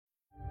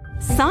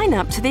Sign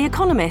up to The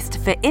Economist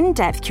for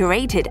in-depth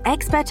curated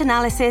expert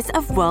analysis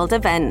of world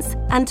events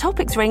and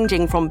topics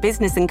ranging from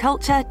business and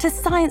culture to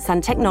science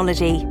and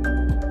technology.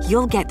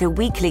 You'll get the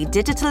weekly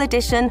digital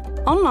edition,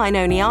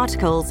 online-only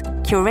articles,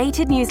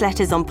 curated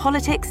newsletters on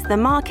politics, the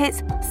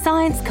markets,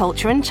 science,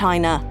 culture and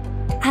China,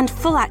 and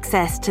full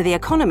access to The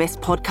Economist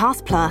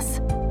Podcast Plus.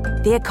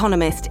 The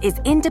Economist is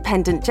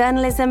independent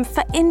journalism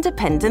for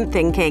independent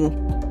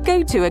thinking.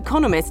 Go to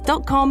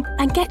economist.com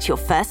and get your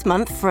first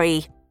month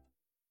free.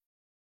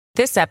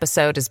 This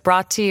episode is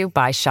brought to you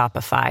by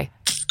Shopify.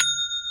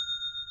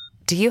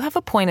 Do you have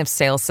a point of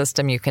sale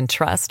system you can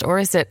trust, or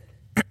is it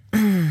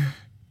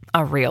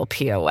a real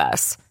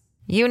POS?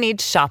 You need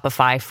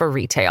Shopify for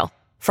retail.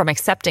 From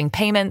accepting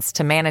payments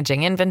to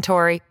managing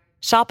inventory,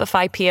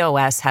 Shopify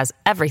POS has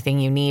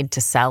everything you need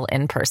to sell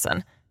in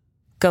person.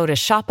 Go to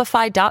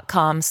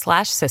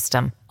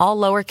shopify.com/system, all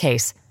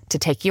lowercase, to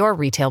take your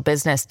retail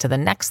business to the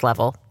next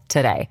level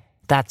today.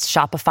 That's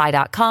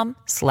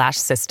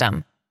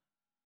shopify.com/system.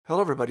 Hello,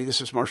 everybody.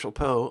 This is Marshall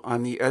Poe.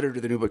 I'm the editor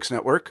of the New Books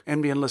Network.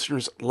 NBN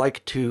listeners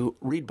like to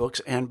read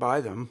books and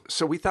buy them.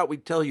 So we thought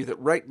we'd tell you that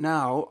right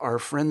now, our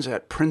friends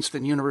at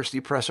Princeton University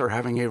Press are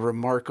having a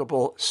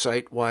remarkable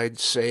site-wide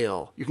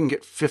sale. You can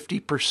get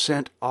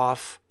 50%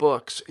 off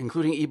books,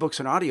 including ebooks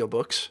and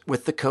audiobooks,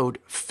 with the code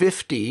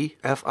 50,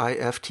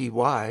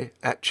 F-I-F-T-Y,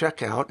 at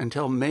checkout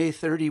until May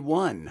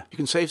 31. You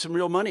can save some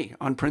real money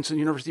on Princeton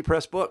University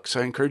Press books.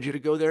 I encourage you to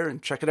go there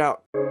and check it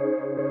out.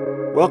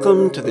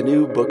 Welcome to the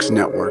New Books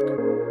Network.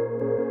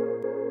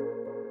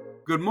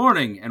 Good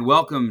morning and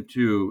welcome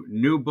to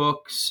New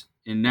Books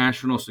in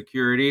National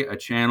Security, a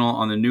channel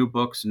on the New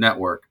Books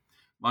Network.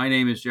 My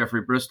name is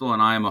Jeffrey Bristol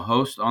and I am a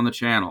host on the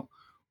channel.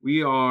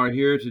 We are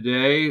here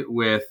today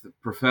with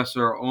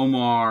Professor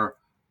Omar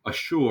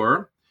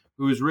Ashur,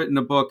 who's written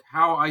a book,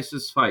 How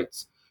ISIS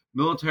Fights,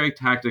 Military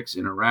Tactics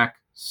in Iraq,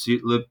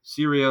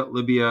 Syria,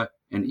 Libya,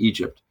 and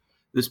Egypt.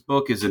 This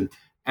book is an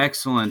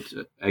excellent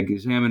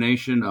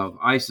examination of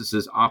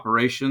ISIS's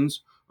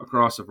operations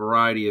across a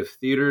variety of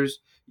theaters,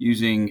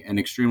 using an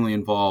extremely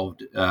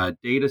involved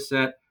data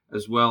set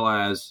as well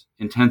as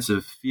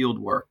intensive field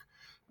work.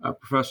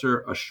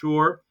 Professor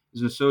Ashur is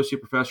an associate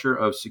professor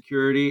of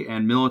security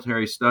and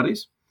military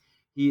studies.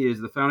 He is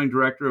the founding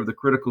director of the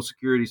Critical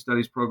Security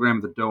Studies program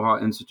at the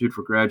Doha Institute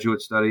for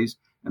Graduate Studies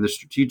and the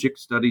Strategic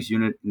Studies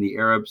Unit in the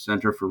Arab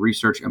Center for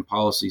Research and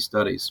Policy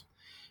Studies.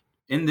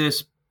 In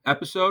this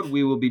episode,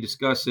 we will be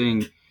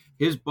discussing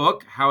his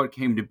book, how it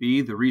came to be,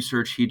 the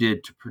research he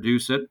did to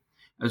produce it,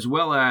 as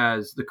well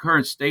as the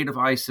current state of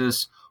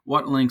ISIS,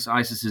 what links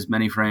ISIS's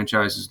many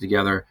franchises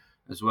together,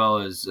 as well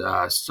as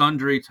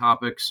sundry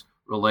topics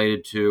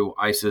related to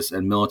ISIS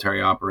and military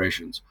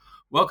operations.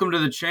 Welcome to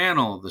the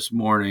channel this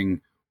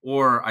morning,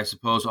 or I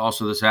suppose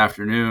also this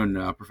afternoon,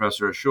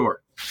 Professor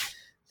Ashur.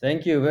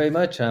 Thank you very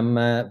much. I'm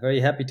very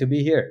happy to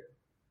be here.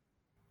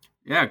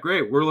 Yeah,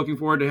 great. We're looking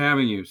forward to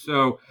having you.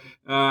 So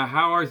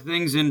how are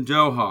things in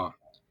Doha?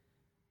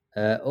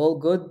 All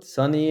good,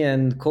 sunny,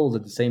 and cold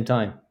at the same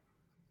time.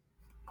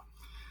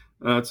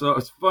 So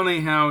it's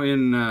funny how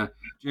in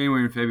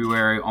January and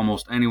February,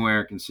 almost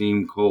anywhere can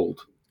seem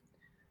cold.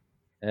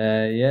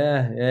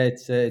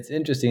 It's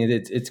interesting.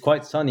 It's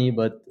quite sunny,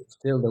 but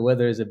still the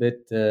weather is a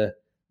bit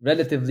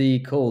relatively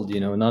cold.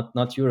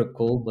 Not Europe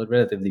cold, but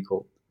relatively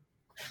cold.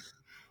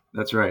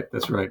 That's right.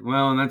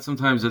 Well, and that's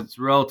sometimes it's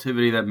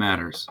relativity that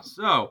matters.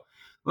 So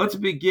let's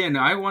begin.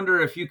 I wonder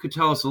if you could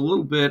tell us a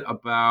little bit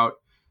about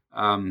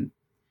kind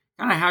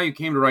of how you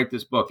came to write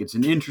this book. It's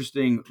an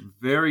interesting,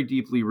 very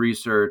deeply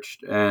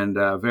researched and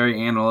very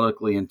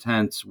analytically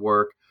intense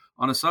work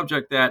on a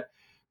subject that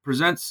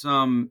presents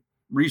some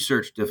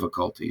research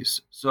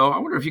difficulties. So I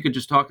wonder if you could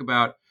just talk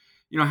about,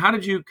 how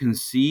did you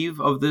conceive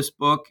of this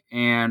book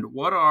and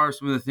what are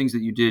some of the things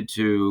that you did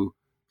to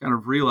kind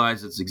of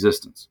realize its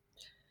existence?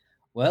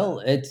 Well,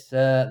 it's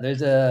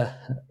there's a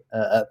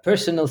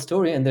personal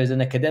story and there's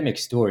an academic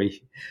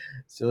story.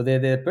 So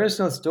the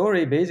personal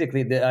story,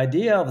 basically, the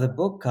idea of the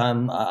book,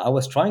 I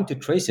was trying to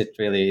trace it.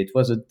 Really, it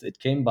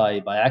came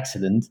by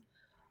accident.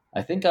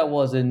 I think I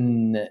was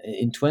in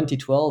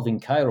 2012 in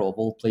Cairo, of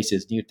all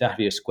places, near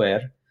Tahrir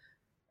Square,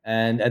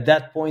 and at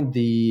that point,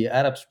 the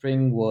Arab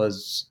Spring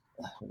was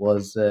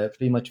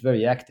pretty much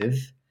very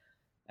active.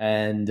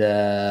 And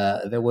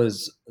there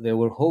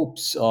were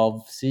hopes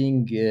of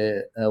seeing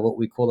what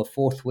we call a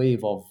fourth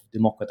wave of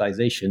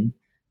democratization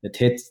that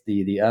hits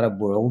the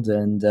Arab world.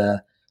 And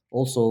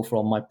also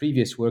from my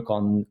previous work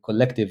on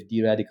collective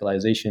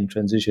de-radicalization,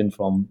 transition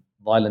from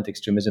violent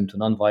extremism to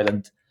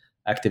nonviolent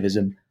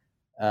activism,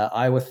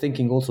 I was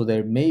thinking also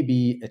there may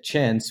be a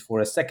chance for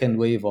a second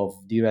wave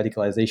of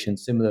de-radicalization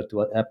similar to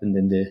what happened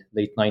in the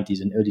late 90s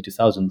and early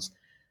 2000s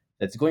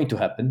that's going to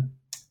happen.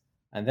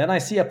 And then I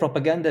see a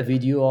propaganda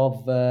video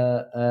of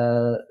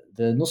the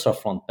Nusra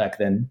Front back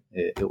then,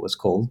 it was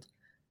called.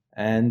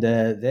 And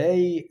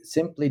they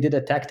simply did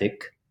a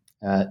tactic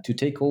to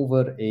take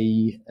over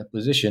a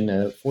position,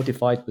 a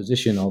fortified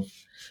position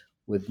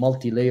with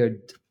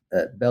multi-layered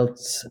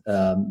belts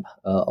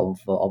of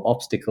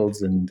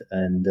obstacles and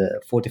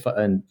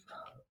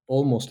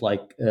almost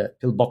like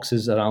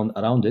pillboxes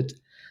around it,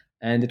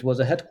 and it was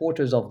a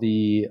headquarters of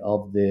the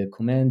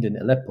command in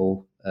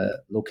Aleppo,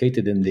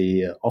 located in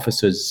the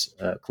officers'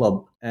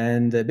 club.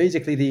 And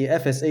basically, the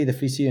FSA, the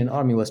Free Syrian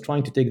Army, was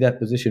trying to take that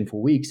position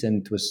for weeks,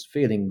 and it was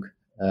failing.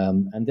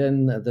 And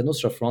then the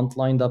Nusra Front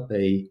lined up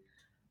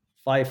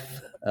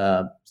 5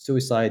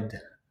 suicide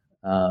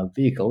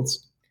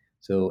vehicles,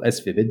 so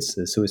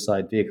SVIVIDs,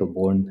 suicide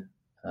vehicle-borne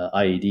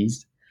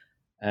IEDs,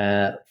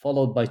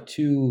 followed by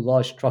 2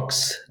 large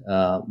trucks,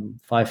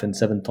 5 and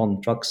 7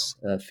 ton trucks,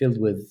 filled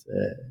with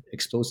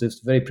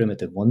explosives, very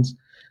primitive ones,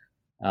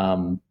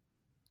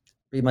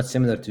 pretty much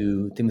similar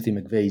to Timothy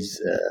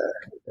McVeigh's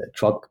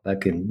truck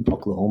back in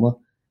Oklahoma.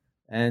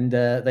 And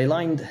they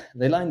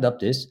lined up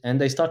this, and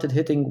they started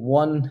hitting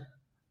one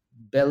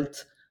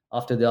belt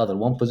after the other,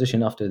 one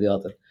position after the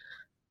other.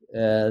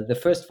 The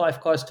first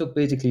 5 cars took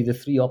basically the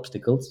 3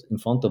 obstacles in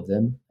front of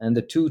them, and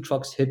the 2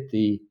 trucks hit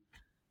the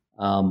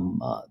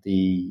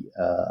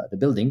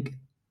building,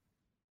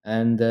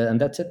 and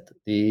that's it.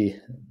 The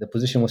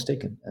position was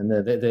taken, and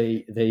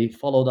they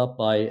followed up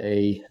by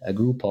a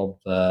group of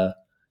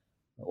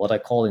what I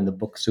call in the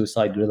book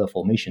suicide guerrilla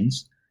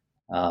formations,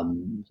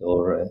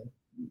 or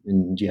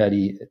in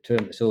jihadi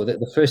terms. So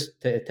the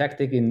first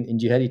tactic in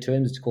jihadi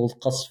terms is called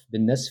qasf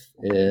bin nasf,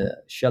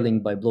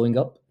 shelling by blowing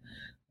up.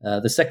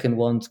 The second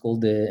one is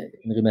called the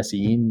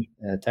Ingimasiyin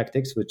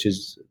tactics, which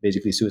is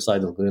basically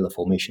suicidal guerrilla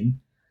formation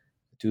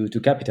to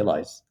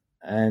capitalize.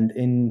 And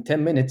in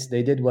 10 minutes,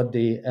 they did what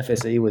the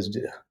FSA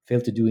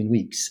failed to do in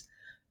weeks.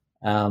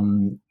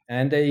 And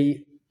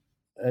they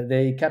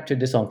captured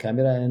this on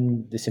camera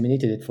and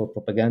disseminated it for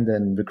propaganda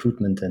and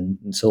recruitment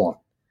and so on.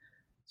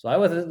 So I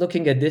was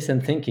looking at this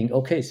and thinking,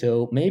 okay,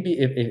 so maybe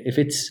if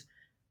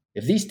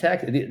these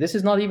tactics, this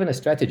is not even a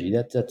strategy.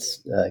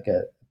 That's like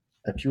a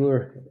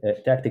pure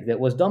tactic that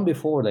was done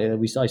before.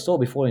 I saw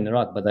before in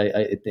Iraq, but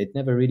it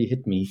never really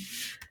hit me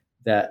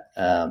that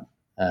I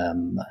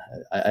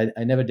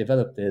never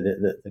developed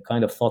the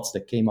kind of thoughts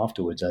that came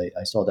afterwards.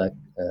 I saw that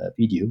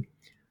video,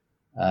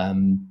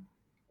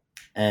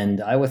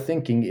 and I was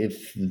thinking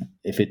if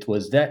it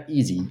was that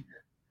easy,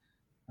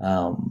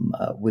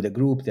 with a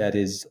group that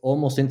is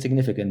almost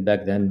insignificant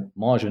back then,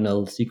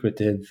 marginal,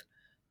 secretive,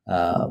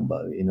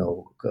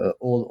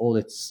 all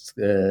its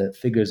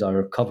figures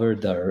are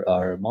covered,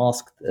 are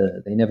masked.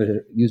 They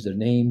never use their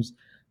names.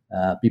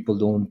 People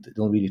don't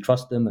really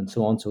trust them, and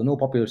so on. So no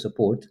popular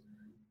support,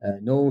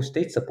 no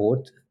state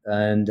support,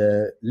 and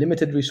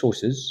limited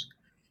resources.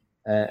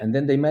 And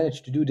then they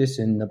managed to do this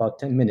in about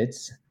 10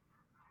 minutes.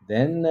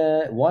 Then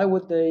why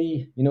would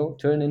they,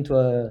 turn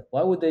into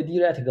why would they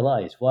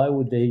de-radicalize? Why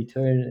would they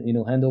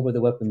hand over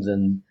the weapons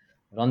and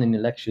run in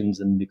elections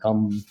and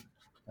become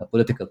a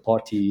political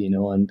party,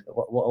 and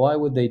why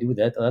would they do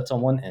that? That's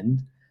on one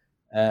end.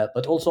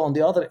 But also on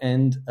the other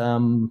end,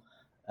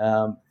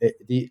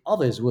 the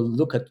others will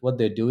look at what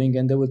they're doing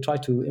and they will try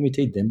to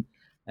imitate them.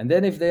 And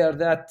then if they are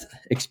that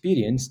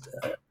experienced,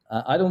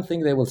 I don't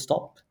think they will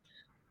stop.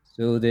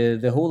 So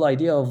the whole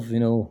idea of,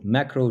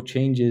 macro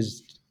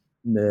changes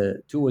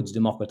towards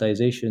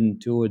democratization,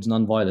 towards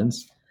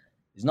nonviolence,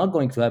 is not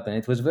going to happen.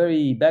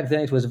 Back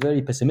then it was a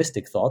very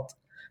pessimistic thought.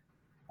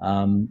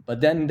 But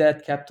then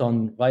that kept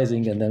on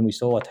rising, and then we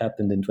saw what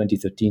happened in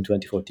 2013,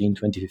 2014,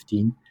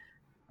 2015,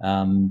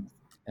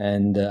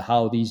 and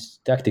how these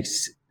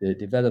tactics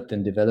developed,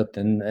 and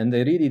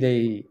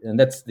and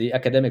that's the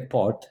academic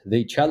part.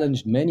 They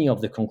challenged many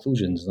of the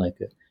conclusions, like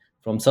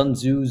from Sun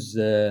Tzu's,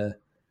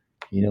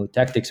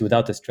 tactics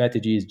without a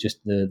strategy is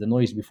just the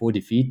noise before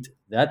defeat.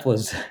 That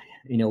was,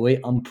 in a way,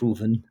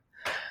 unproven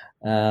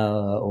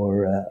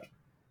or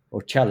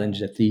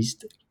challenged at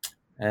least.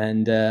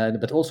 And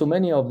but also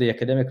many of the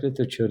academic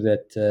literature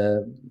that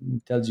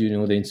tells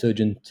you, the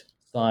insurgent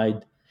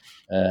side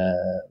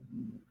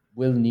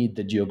will need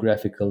the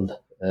geographical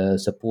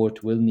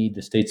support, will need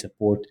the state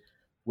support,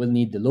 will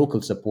need the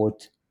local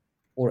support,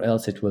 or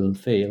else it will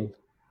fail.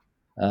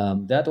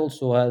 That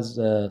also has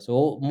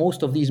so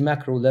most of these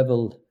macro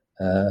level,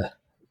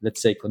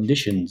 let's say,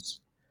 conditions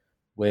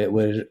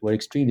were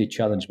extremely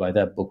challenged by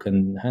that book,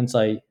 and hence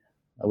I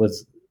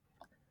was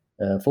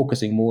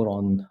focusing more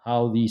on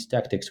how these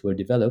tactics were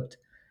developed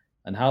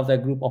and how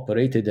that group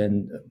operated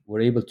and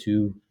were able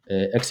to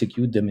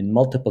execute them in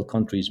multiple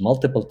countries,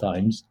 multiple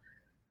times,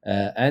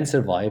 and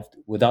survived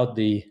without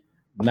the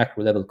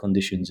macro level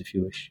conditions, if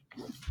you wish.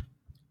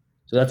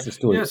 So that's the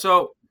story. Yeah,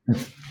 so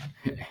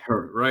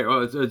right.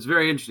 Well, it's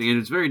very interesting, and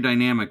it's very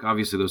dynamic.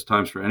 Obviously, those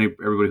times for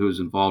everybody who's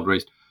involved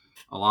raised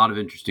a lot of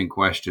interesting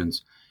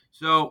questions.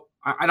 So,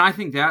 and I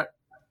think that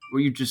what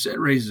you just said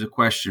raises a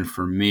question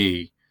for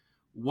me.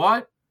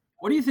 What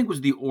do you think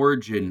was the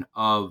origin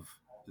of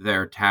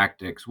their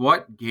tactics?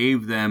 What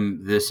gave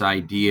them this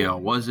idea?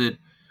 Was it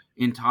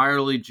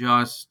entirely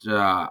just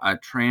a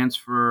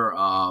transfer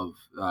of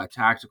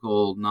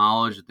tactical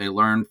knowledge that they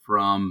learned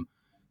from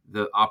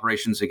the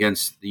operations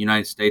against the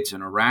United States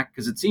and Iraq?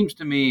 Because it seems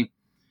to me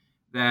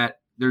that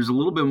there's a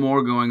little bit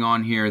more going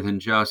on here than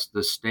just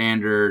the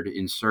standard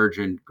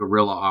insurgent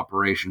guerrilla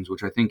operations,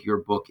 which I think your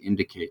book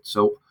indicates.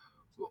 So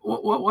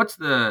What's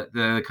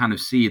the kind of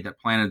seed that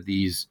planted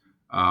these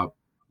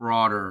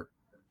broader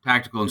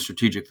tactical and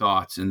strategic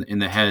thoughts in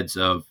the heads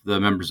of the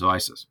members of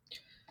ISIS?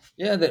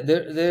 Yeah, there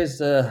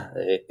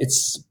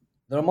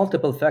are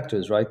multiple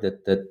factors, right,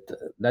 that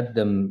let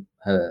them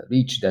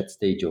reach that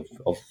stage of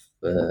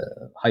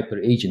hyper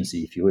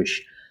agency, if you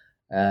wish.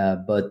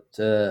 But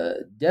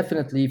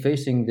definitely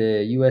facing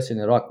the U.S. in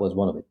Iraq was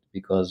one of it,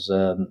 because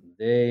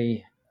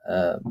they,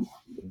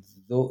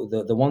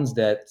 the ones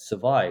that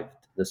survived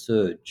the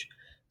surge,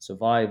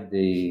 survived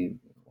the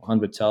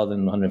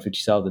 100,000,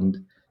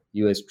 150,000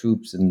 U.S.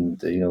 troops, and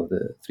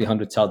the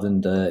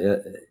 300,000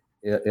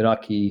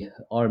 Iraqi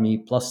army,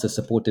 plus the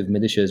supportive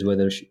militias,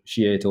 whether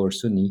Shiite or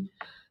Sunni,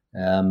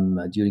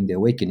 during the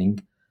awakening.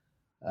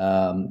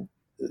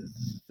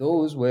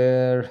 Those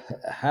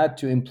had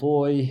to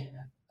employ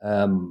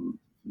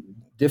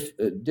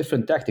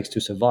different tactics to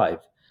survive,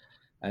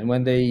 and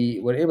when they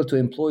were able to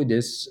employ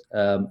this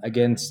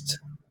against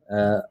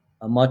a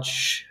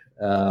much,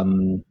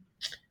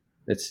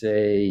 let's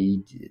say,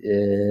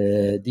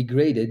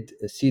 degraded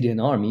Syrian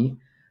army,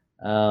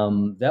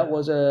 that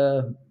was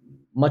a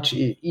much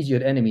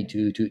easier enemy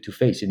to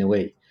face in a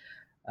way.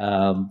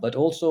 But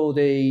also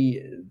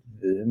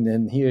and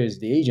then here's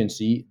the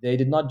agency, they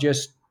did not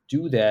just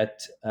do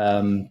that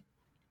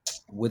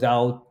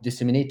without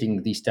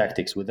disseminating these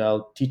tactics,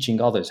 without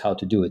teaching others how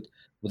to do it,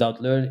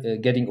 without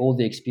getting all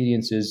the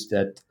experiences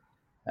that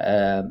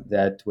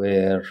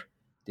were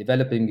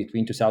developing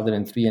between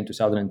 2003 and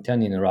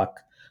 2010 in Iraq,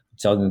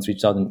 2003,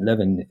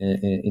 2011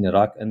 in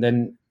Iraq, and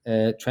then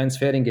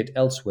transferring it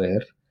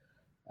elsewhere.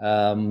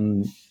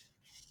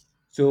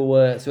 So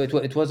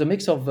it was a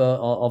mix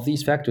of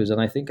these factors,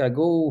 and I think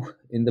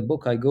in the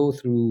book I go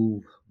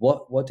through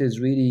what is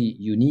really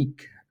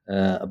unique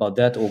about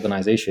that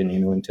organization,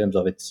 in terms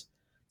of its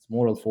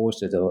moral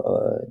force, in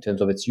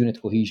terms of its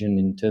unit cohesion,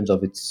 in terms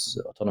of its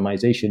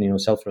autonomization,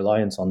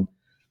 self-reliance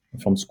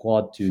from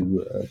squad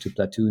to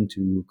platoon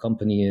to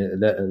company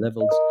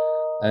levels,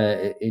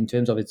 in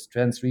terms of its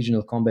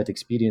trans-regional combat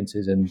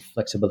experiences and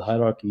flexible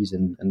hierarchies,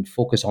 and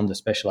focus on the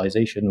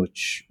specialization,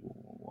 which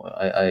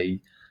I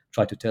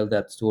try to tell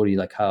that story,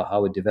 like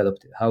how it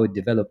developed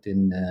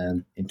in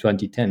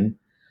 2010.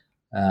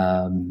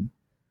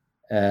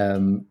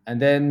 And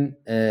then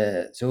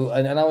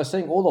and I was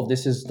saying all of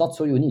this is not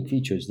so unique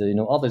features.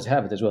 Others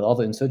have it as well.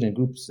 Other insurgent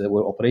groups that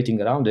were operating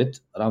around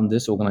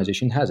this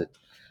organization has it.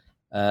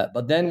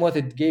 But then what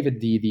it gave it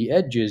the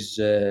edge is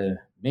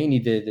mainly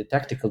the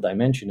tactical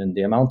dimension and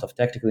the amount of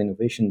tactical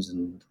innovations.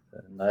 And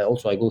I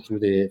go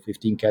through the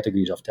 15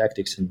 categories of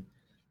tactics and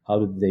how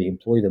did they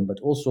employ them, but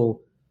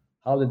also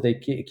how did they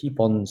keep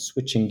on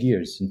switching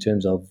gears in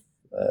terms of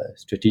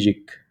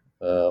strategic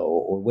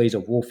or ways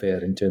of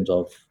warfare, in terms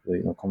of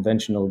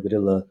conventional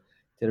guerrilla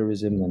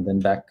terrorism, and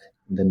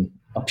then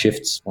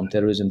upshifts from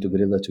terrorism to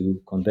guerrilla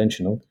to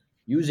conventional,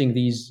 using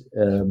these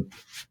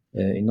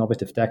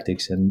innovative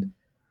tactics, and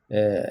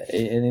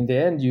in the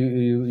end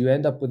you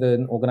end up with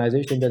an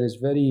organization that is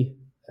very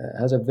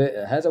has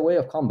a way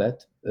of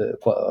combat.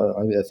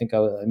 I think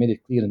I made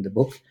it clear in the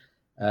book.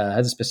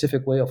 Has a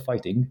specific way of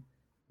fighting.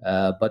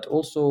 But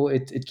also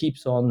it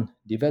keeps on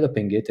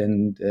developing it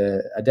and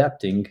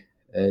adapting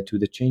to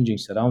the changing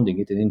surrounding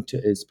it, and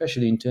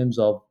especially in terms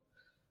of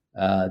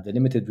the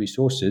limited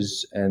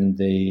resources and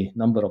the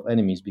number of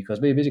enemies, because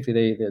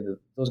basically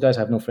those guys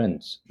have no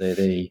friends.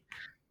 They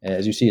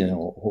as you see,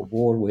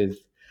 war with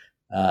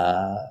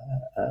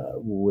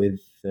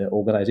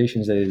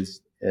organizations that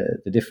is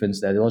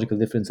the ideological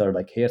difference are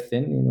like hair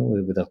thin,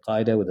 with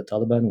Al-Qaeda, with the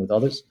Taliban, with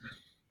others.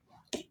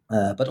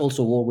 But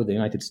also war with the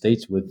United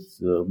States, with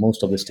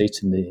most of the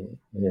states in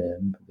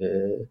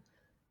the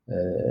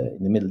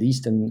Middle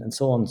East, and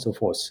so on and so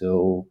forth.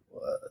 So,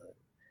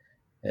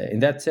 in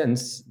that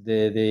sense,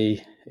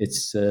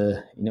 it's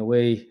in a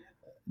way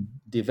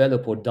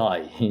develop or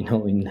die, in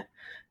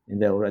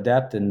or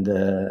adapt, and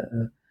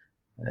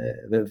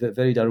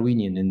very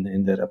Darwinian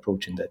in their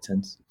approach in that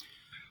sense.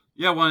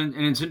 Yeah, well, and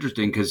it's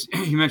interesting because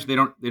you mentioned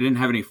they didn't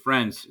have any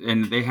friends,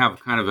 and they have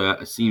kind of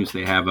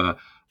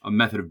a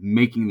method of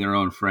making their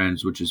own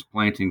friends, which is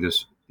planting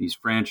these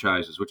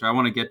franchises, which I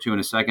want to get to in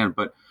a second.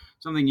 But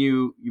something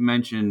you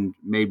mentioned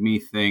made me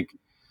think,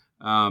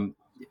 do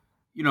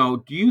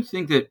you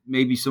think that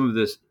maybe some of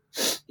this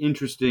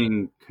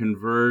interesting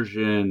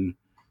conversion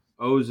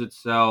owes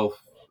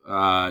itself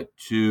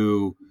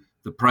to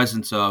the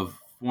presence of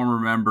former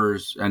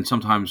members and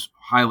sometimes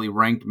highly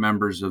ranked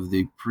members of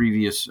the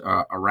previous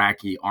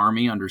Iraqi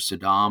army under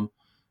Saddam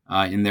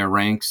in their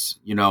ranks?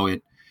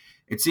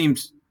 It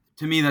seems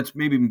to me that's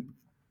maybe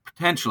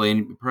potentially,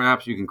 and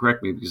perhaps you can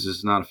correct me because this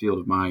is not a field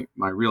of my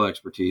real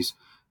expertise,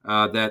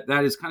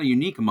 that is kind of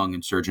unique among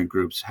insurgent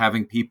groups,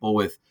 having people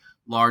with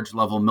large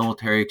level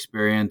military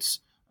experience,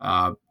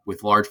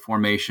 with large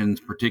formations,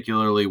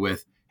 particularly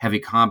with heavy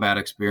combat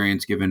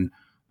experience, given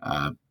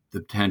the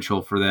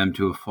potential for them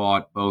to have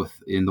fought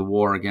both in the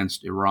war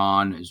against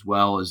Iran as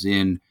well as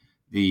in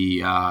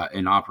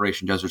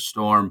Operation Desert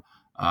Storm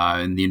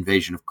and the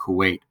invasion of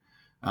Kuwait.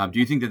 Do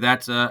you think that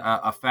that's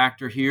a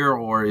factor here,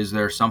 or is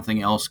there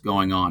something else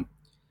going on?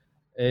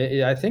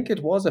 I think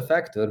it was a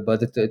factor,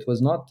 but it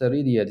was not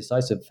really a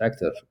decisive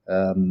factor.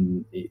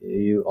 On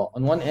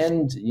one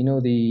end,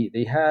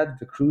 they had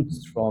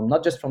recruits from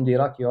not just from the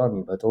Iraqi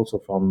army, but also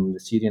from the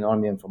Syrian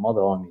army and from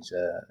other armies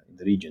in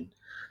the region.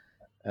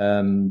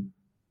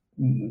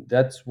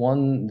 That's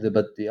one.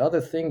 But the other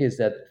thing is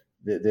that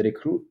the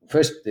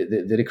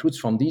recruits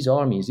from these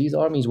armies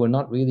were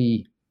not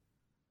really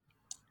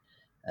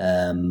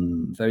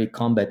very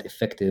combat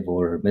effective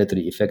or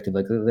military effective.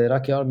 Like the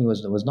Iraqi army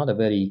was not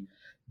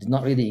did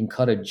not really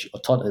encourage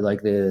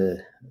like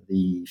the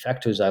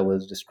factors I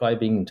was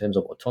describing in terms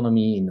of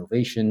autonomy,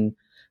 innovation.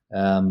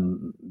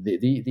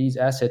 These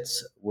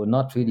assets were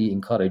not really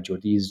encouraged, or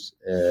these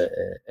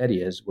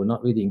areas were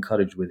not really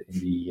encouraged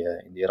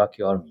in the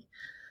Iraqi army.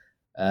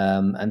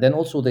 And then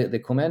also the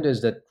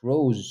commanders that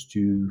rose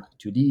to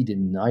lead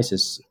in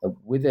ISIS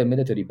with their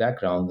military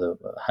background.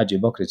 Haji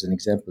Bakr is an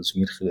example.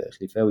 Samir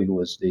Khalifawi, who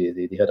was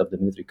the head of the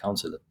military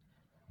council, at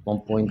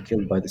one point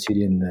killed by the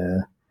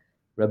Syrian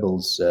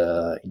rebels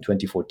in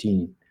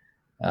 2014.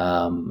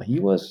 He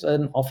was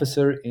an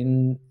officer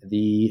in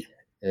the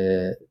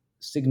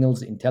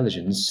signals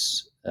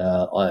intelligence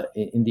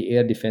in the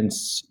air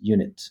defense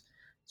unit.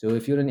 So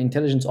if you're an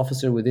intelligence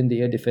officer within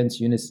the air defense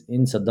units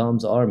in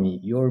Saddam's army,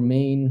 your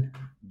main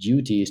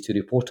duty is to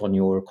report on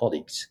your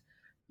colleagues.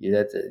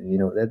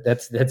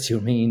 That's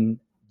your main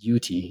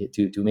duty,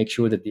 to make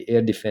sure that the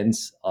air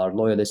defense are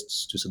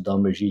loyalists to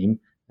Saddam regime,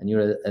 and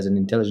you're, as an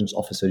intelligence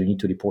officer, you need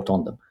to report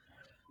on them.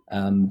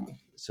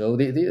 So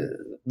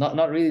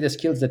not really the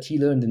skills that he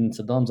learned in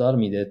Saddam's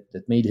army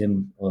that made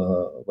him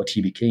what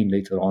he became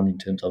later on in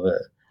terms of a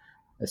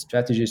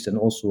strategist and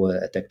also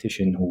a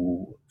tactician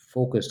who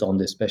focused on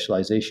this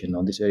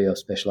area of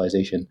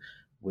specialization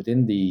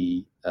within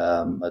the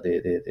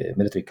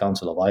military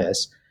council of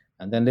IS,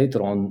 and then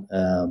later on,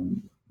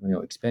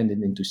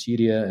 expanded into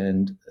Syria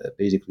and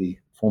basically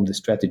formed a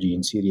strategy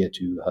in Syria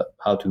to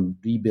how to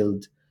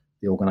rebuild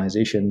the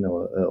organization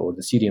or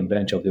the Syrian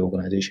branch of the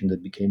organization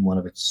that became one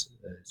of its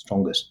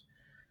strongest.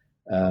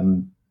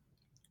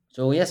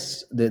 So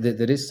yes,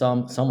 there is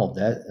some of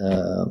that.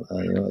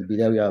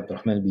 Bidawi,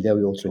 Abdurrahman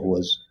al-Bidawi also, who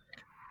was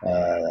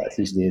at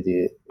least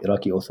the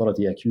Iraqi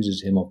authority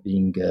accuses him of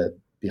being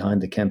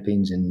behind the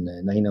campaigns in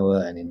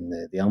Nainawa and in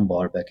the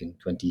Anbar back in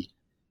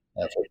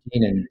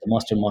 2014, and the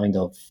mastermind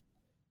of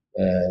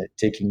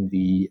taking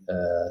the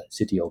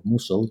city of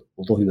Mosul,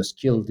 although he was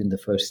killed in the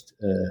first,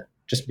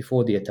 just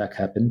before the attack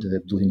happened,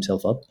 blew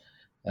himself up.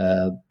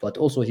 But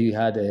also he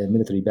had a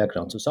military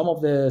background. So some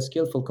of the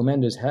skillful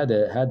commanders had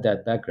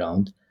that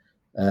background,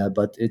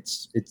 but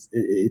it's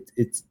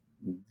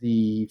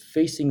the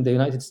facing the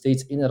United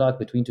States in Iraq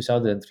between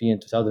 2003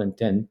 and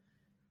 2010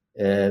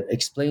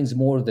 explains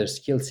more their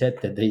skill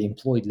set that they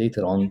employed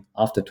later on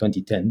after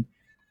 2010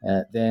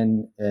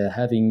 than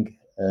having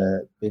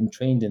been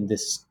trained in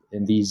these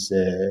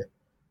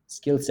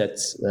skill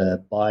sets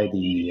by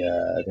the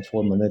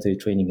former military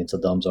training in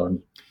Saddam's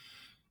army.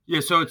 Yeah,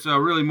 so it's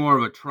really more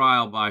of a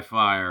trial by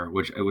fire,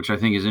 which I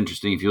think is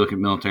interesting. If you look at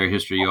military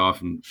history, you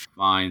often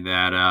find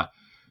that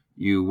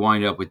you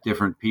wind up with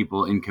different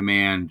people in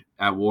command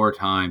at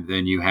wartime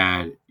than you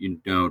had,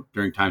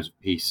 during times of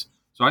peace.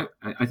 So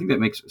I think that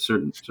makes a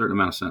certain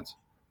amount of sense.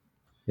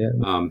 Yeah.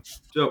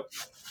 So,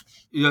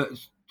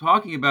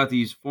 talking about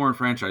these foreign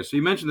franchises, so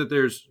you mentioned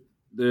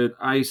that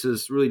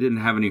ISIS really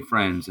didn't have any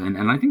friends,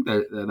 and I think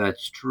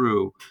that's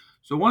true.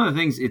 So one of the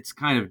things it's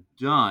kind of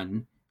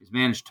done is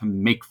managed to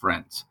make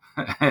friends,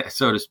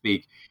 so to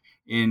speak,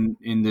 in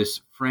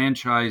this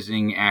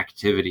franchising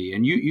activity.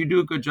 And you do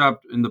a good job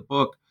in the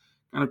book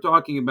kind of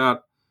talking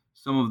about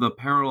some of the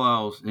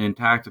parallels in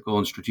tactical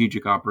and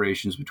strategic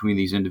operations between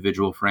these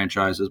individual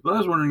franchises. But I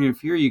was wondering if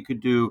here you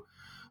could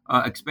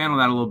expand on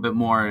that a little bit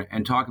more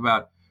and talk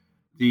about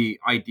the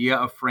idea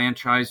of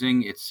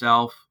franchising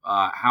itself,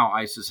 how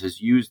ISIS has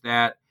used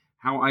that,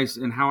 how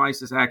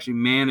ISIS actually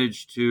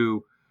managed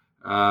to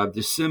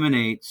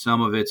disseminate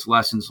some of its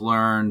lessons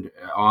learned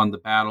on the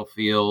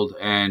battlefield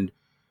and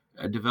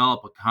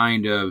develop a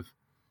kind of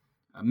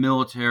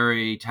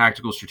military,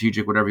 tactical,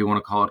 strategic, whatever you want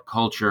to call it,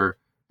 culture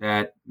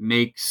that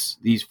makes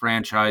these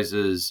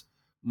franchises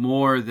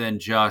more than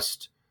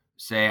just,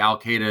 say,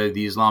 Al-Qaeda,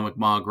 the Islamic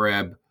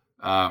Maghreb,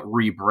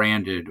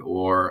 rebranded,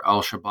 or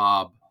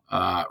Al-Shabaab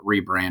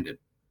rebranded.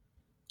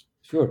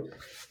 Sure.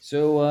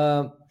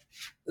 So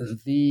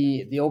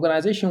the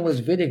organization was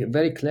very,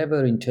 very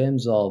clever in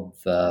terms of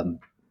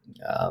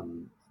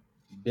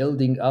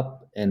building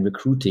up and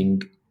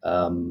recruiting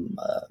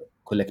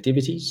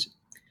collectivities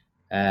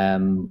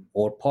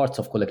or parts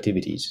of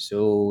collectivities.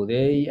 So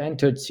they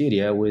entered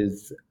Syria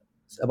with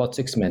about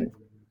 6 men,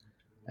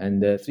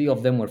 and 3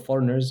 of them were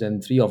foreigners,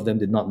 and 3 of them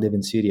did not live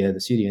in Syria.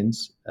 The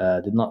Syrians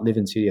did not live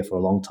in Syria for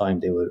a long time.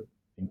 They were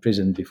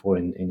imprisoned before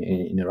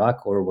in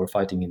Iraq, or were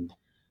fighting in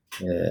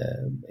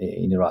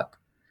Iraq.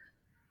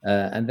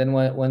 And then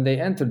when they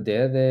entered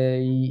there,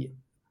 they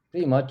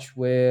pretty much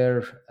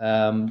were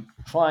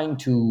trying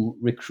to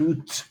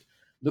recruit.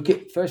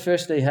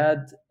 First they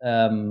had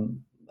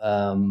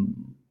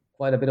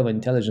quite a bit of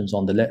intelligence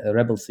on the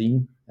rebel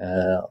scene,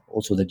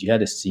 also the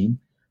jihadist scene.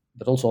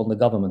 but also on the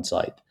government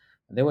side.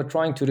 They were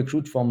trying to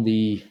recruit from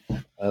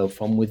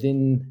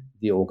within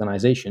the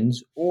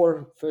organizations,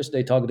 or first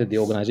they targeted the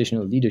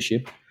organizational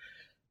leadership.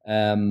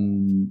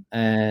 And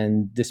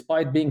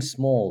despite being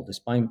small,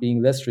 despite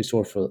being less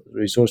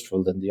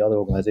resourceful than the other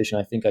organization,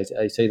 I think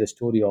I say the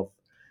story of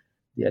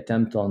the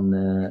attempt on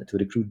to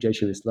recruit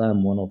Jaish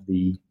al-Islam, one of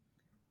the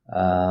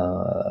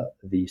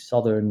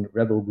southern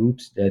rebel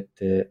groups that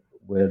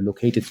were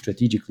located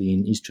strategically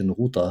in eastern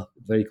Ghouta,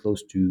 very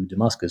close to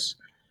Damascus.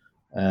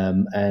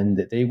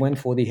 And they went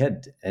for the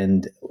head.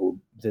 And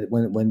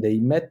when they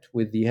met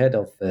with the head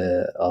of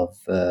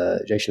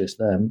Jaish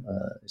al-Islam,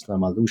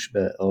 Islam al-Lush,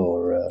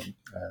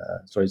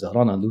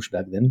 Zahran al-Lush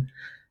back then,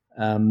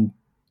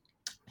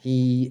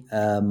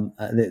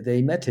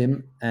 they met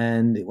him,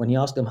 and when he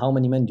asked them, how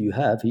many men do you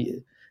have,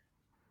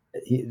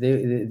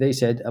 they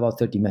said about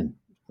 30 men.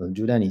 Well,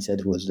 Julani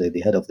said, who was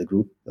the head of the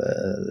group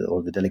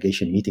or the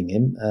delegation meeting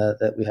him,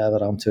 that we have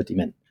around 30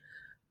 men.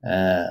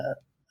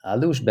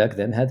 Al-Lush back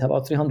then had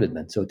about 300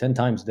 men, so 10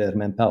 times their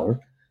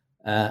manpower.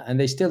 And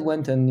they still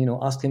went and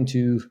asked him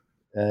to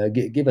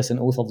give us an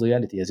oath of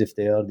loyalty, as if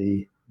they are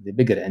the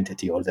bigger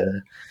entity or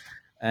the.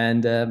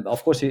 And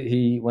of course,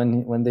 he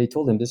when they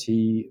told him this,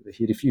 he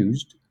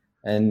refused.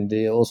 And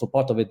also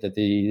part of it that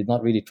they did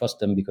not really trust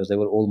them because they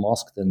were all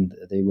masked and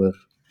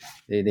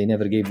they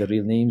never gave their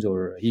real names,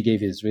 or he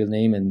gave his real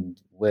name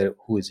and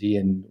who is he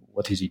and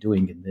what is he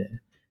doing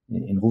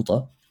in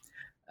Ghouta.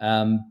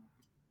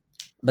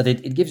 But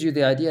it gives you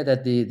the idea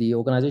that the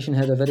organization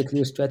has a very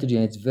clear strategy,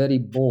 and it's very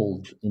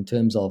bold in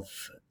terms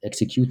of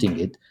executing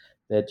it,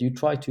 that you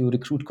try to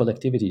recruit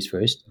collectivities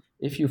first.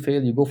 If you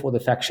fail, you go for the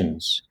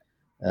factions.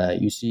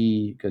 You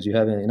see, because you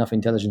have enough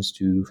intelligence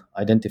to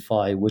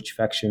identify which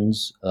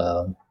factions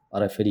are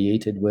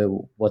affiliated,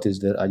 what is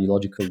their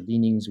ideological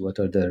leanings, what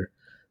are their,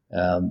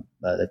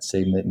 let's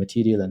say,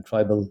 material and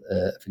tribal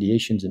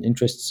affiliations and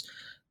interests.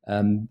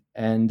 And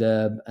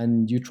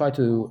you try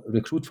to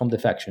recruit from the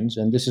factions,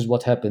 and this is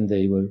what happened.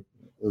 They were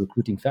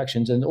recruiting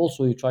factions, and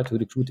also you try to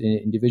recruit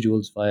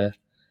individuals via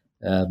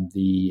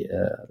the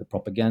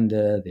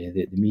propaganda,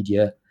 the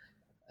media.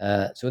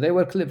 So they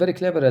were very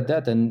clever at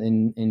that, and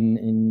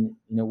in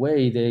a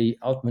way they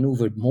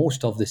outmaneuvered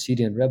most of the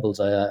Syrian rebels.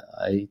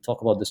 I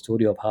talk about the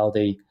story of how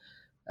they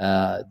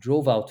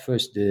drove out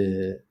first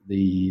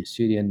the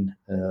Syrian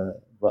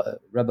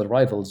rebel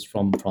rivals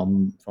from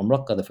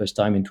Raqqa the first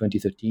time in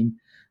 2013,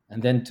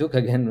 and then took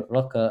again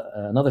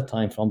Raqqa another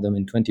time from them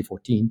in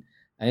 2014.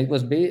 And it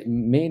was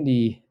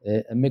mainly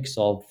a mix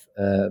of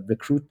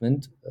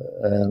recruitment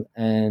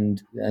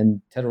and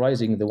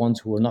terrorizing the ones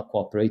who were not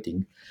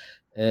cooperating.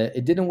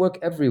 It didn't work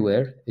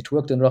everywhere. It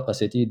worked in Raqqa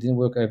city. It didn't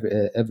work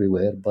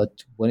everywhere.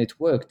 But when it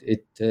worked,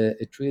 it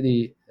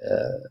really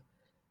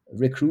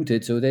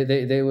recruited. So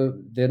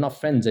they're not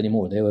friends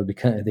anymore.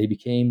 They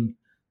became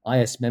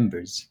IS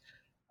members.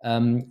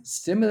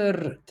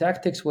 Similar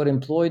tactics were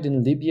employed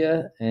in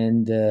Libya,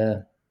 and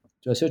to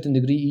a certain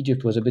degree,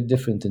 Egypt was a bit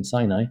different in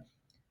Sinai,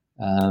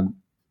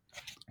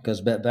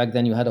 because back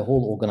then you had a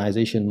whole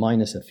organization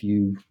minus a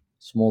few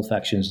small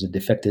factions that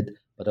defected,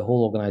 but a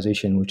whole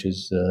organization, which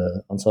is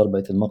Ansar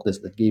Bayt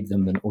al-Maqdis, that gave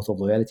them an oath of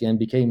loyalty and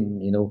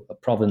became, a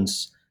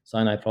province,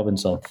 Sinai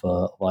province of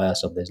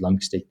IS, of the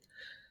Islamic State.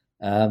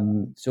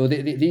 So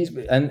these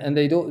and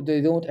they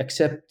don't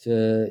accept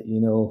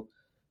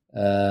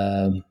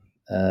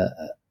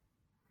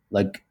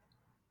like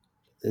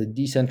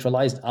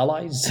decentralized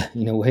allies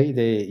in a way.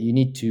 You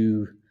need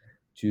to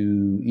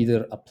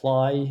either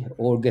apply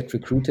or get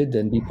recruited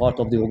and be part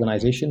of the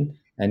organization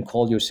and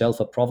call yourself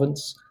a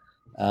province.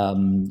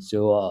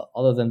 So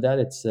other than that,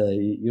 it's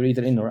you're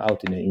either in or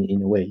out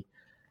in a way.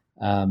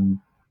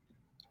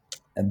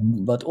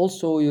 But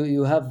also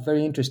you have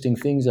very interesting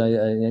things.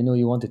 I know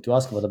you wanted to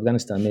ask about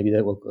Afghanistan. Maybe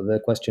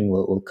that question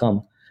will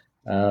come.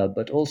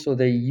 But also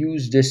they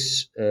use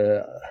this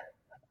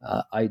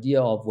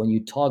idea of when you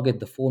target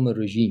the former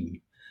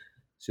regime.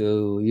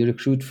 So you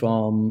recruit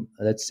from,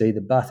 let's say,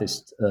 the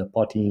Ba'athist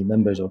party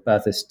members or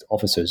Ba'athist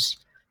officers.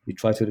 You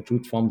try to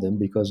recruit from them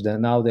because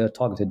now they are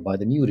targeted by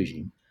the new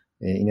regime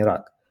in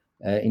Iraq.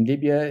 In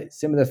Libya,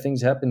 similar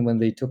things happened when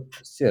they took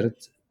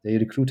Sirte. They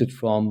recruited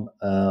from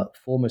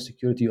former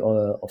security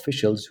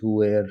officials who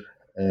were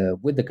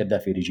with the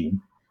Gaddafi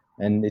regime.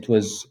 And it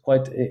was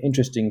quite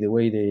interesting the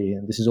way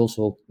this is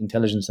also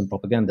intelligence and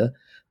propaganda,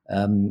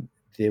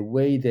 the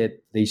way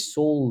that they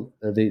sold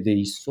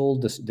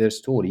their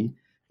story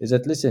is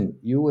that, listen,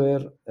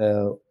 you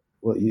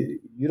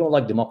don't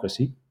like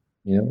democracy,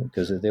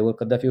 because they were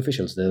Gaddafi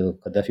officials.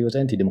 Gaddafi was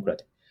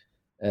anti-democratic.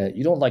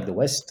 You don't like the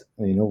West,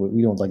 we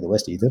don't like the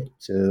West either.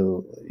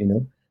 So,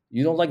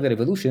 you don't like the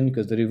revolution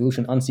because the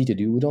revolution unseated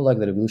you. We don't like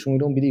the revolution. We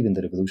don't believe in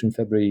the revolution.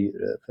 February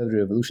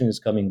Revolution is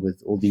coming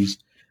with all these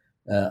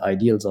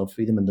ideals of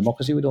freedom and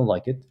democracy. We don't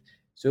like it.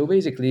 So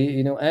basically,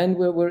 and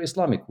we're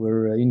Islamic.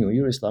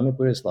 You're Islamic,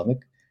 we're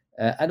Islamic.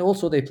 And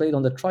also they played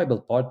on the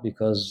tribal part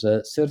because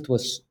Sirte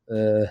was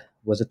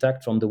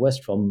attacked from the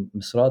west, from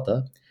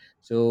Misrata.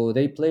 So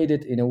they played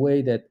it in a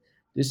way that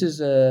this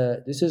is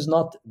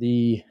not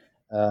the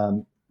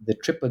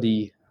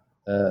Tripoli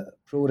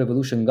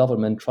pro-revolution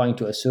government trying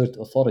to assert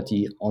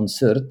authority on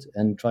Sirte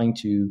and trying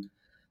to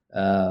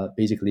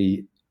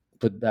basically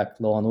put back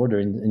law and order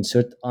in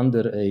Sirte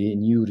under a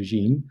new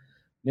regime.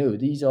 No,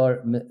 these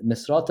are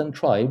Misratan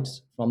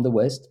tribes from the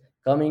west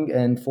coming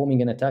and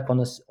forming an attack on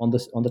us on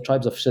the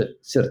tribes of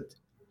Sirte,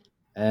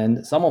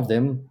 and some of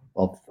them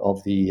of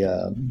the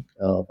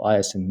of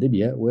IS in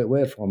Libya were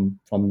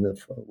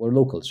were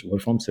locals, were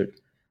from Sirte,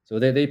 so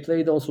they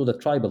played also the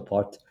tribal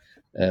part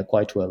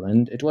quite well,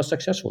 and it was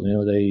successful.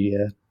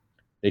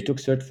 They took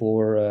Sirte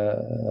for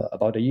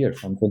about a year,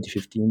 from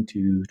 2015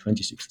 to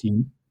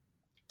 2016.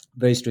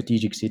 Very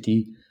strategic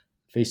city,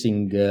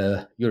 facing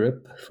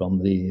Europe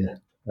from the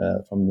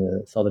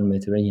southern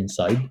Mediterranean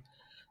side,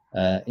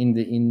 in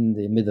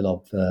the middle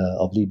of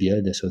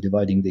Libya, so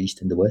dividing the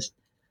east and the west.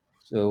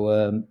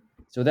 So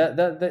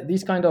that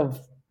these kind of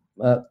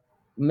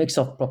mix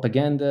of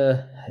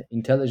propaganda,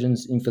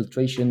 intelligence,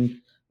 infiltration,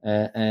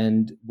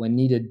 and when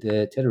needed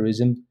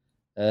terrorism,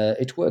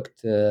 it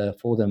worked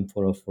for them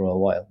for a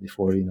while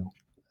before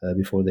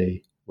before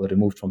they were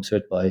removed from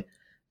Sirte by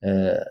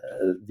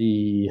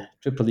the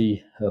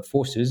Tripoli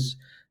forces,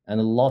 and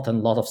a lot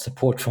of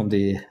support from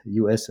the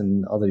US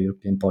and other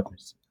European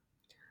partners.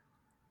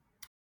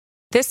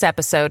 This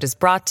episode is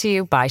brought to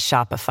you by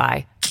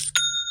Shopify.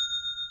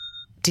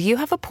 Do you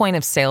have a point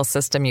of sale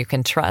system you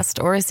can trust,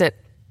 or is it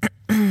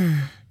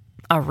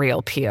a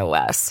real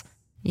POS?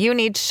 You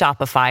need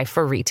Shopify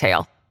for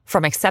retail.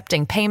 From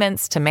accepting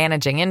payments to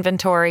managing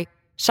inventory,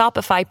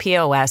 Shopify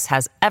POS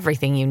has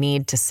everything you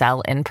need to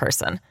sell in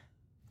person.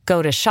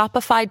 Go to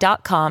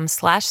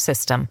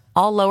shopify.com/system,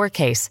 all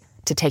lowercase,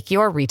 to take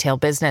your retail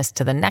business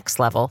to the next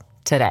level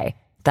today.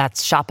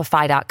 That's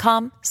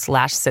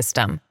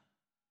shopify.com/system.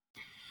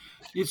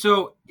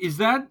 So is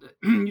that,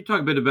 you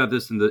talk a bit about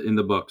this in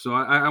the book. So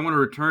I want to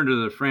return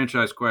to the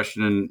franchise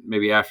question and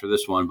maybe after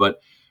this one, but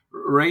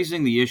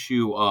raising the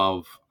issue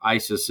of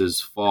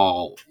ISIS's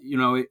fall,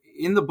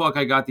 in the book,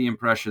 I got the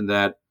impression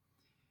that,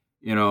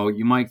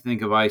 you might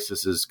think of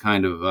ISIS as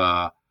kind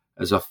of,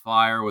 as a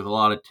fire with a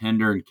lot of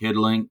tinder and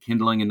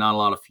kindling and not a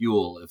lot of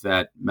fuel, if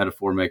that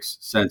metaphor makes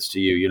sense to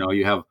you.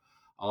 You have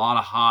a lot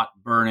of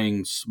hot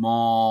burning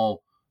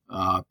small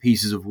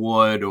pieces of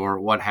wood or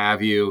what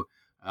have you,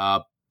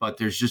 but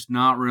there's just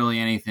not really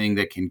anything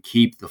that can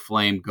keep the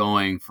flame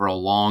going for a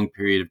long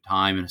period of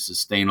time in a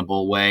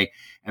sustainable way.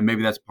 And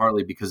maybe that's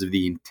partly because of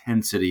the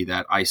intensity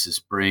that ISIS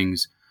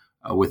brings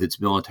with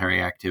its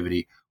military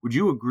activity. Would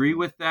you agree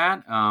with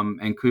that? And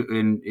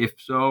if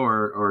so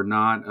or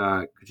not,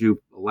 could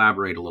you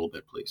elaborate a little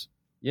bit, please?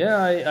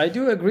 Yeah, I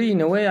do agree. In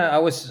a way, I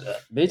was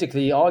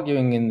basically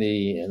arguing in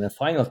the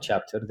final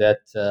chapter that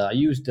I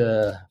used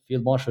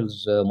Field Marshal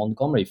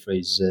Montgomery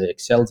phrase: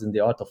 excels in the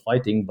art of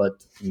fighting,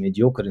 but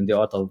mediocre in the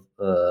art of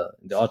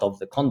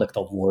the conduct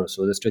of war.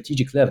 So the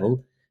strategic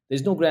level,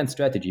 there's no grand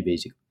strategy,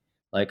 basically.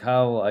 Like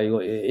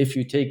if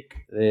you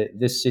take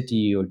this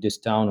city or this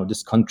town or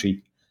this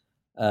country,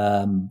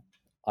 how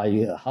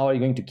are you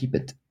going to keep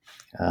it?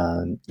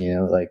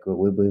 Like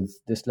with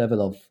this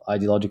level of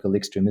ideological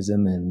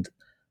extremism and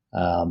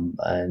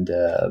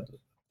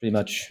pretty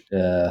much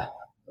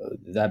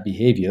that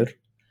behavior.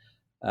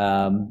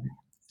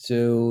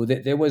 So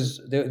there was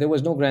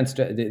no grand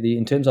strategy.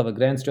 In terms of a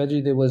grand strategy,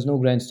 there was no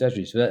grand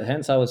strategy. So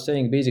hence I was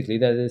saying basically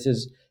that this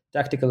is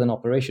tactical and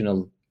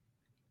operational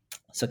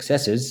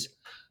successes,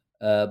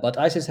 but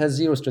ISIS has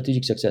zero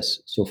strategic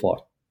success so far.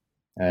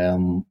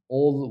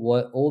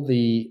 All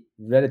the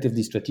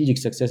relatively strategic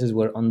successes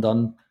were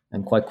undone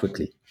and quite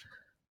quickly.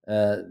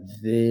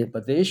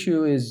 But the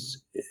issue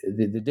is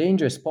the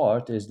dangerous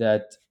part is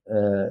that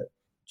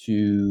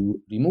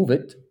to remove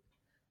it,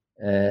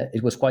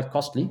 it was quite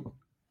costly.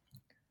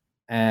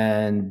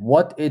 And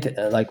what it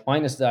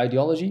minus the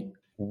ideology,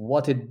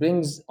 what it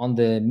brings on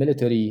the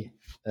military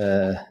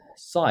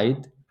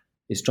side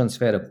is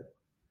transferable.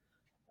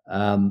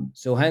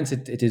 So hence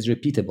it is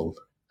repeatable.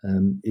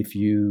 If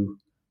you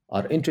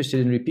are interested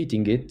in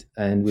repeating it,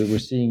 and we were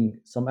seeing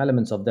some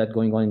elements of that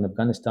going on in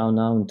Afghanistan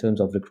now in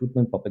terms of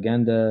recruitment,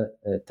 propaganda,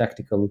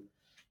 tactical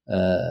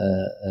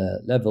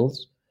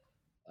levels.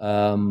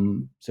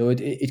 So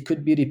it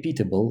could be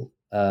repeatable.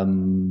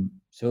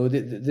 So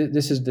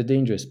this is the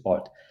dangerous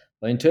part.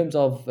 But in terms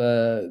of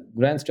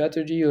grand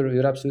strategy,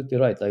 you're absolutely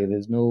right. Like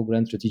there's no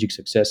grand strategic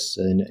success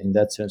in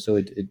that sense. So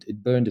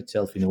it burned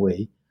itself in a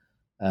way.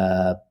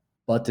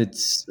 But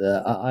it's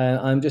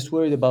I'm just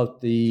worried about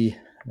the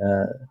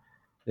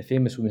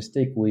famous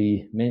mistake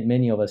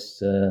many of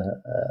us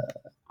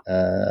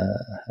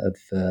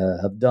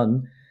have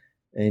done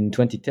in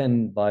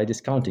 2010 by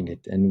discounting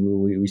it, and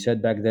we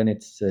said back then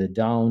it's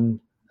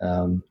down.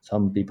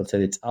 Some people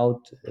said it's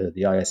out.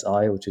 The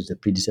ISI, which is the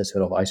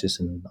predecessor of ISIS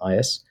and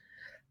IS,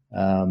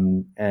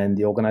 and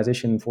the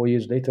organization 4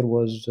 years later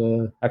was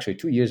actually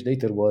 2 years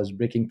later was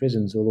breaking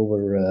prisons all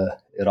over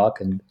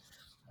Iraq, and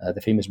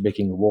the famous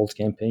Breaking the Walls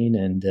campaign,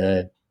 and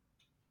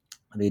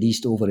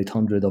released over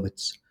 800 of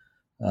its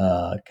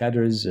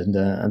cadres, and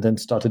then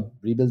started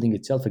rebuilding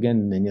itself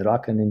again in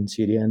Iraq and in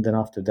Syria, and then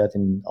after that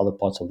in other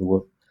parts of the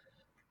world.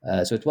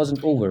 So it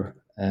wasn't over,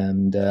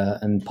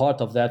 and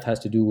part of that has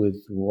to do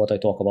with what I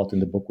talk about in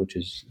the book, which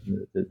is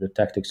the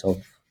tactics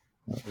of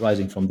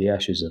rising from the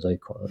ashes, as I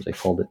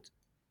called it.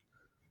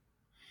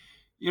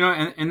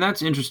 And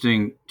that's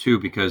interesting too,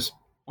 because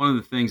one of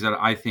the things that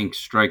I think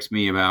strikes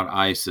me about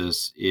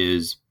ISIS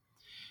is,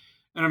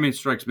 and I mean, it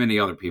strikes many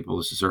other people.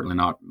 This is certainly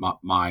not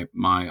my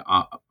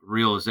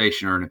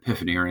realization or an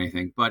epiphany or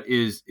anything, but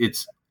is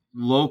its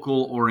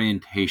local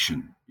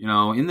orientation.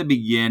 In the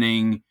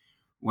beginning,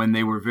 when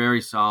they were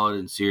very solid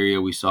in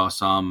Syria, we saw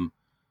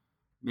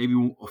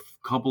maybe a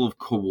couple of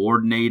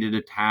coordinated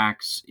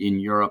attacks in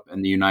Europe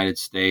and the United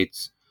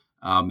States.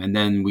 And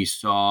then we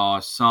saw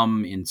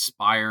some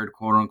inspired,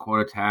 quote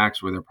unquote,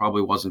 attacks where there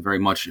probably wasn't very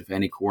much, if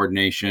any,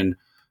 coordination.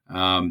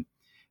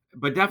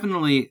 But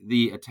definitely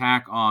the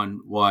attack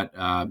on what,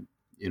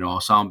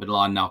 Osama bin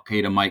Laden and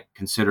Al-Qaeda might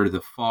consider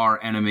the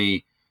far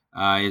enemy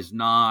is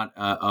not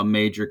a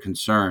major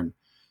concern.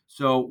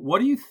 So what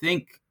do you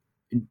think?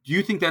 Do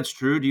you think that's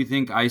true? Do you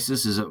think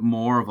ISIS is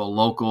more of a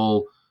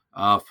local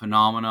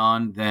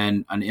phenomenon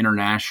than an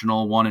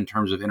international one in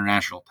terms of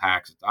international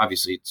attacks?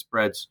 Obviously, it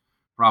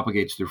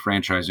propagates through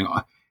franchising.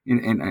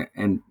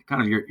 And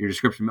kind of your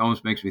description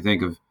almost makes me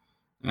think of,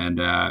 and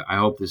I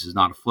hope this is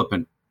not a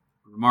flippant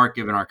remark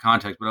given our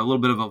context, but a little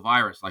bit of a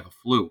virus like a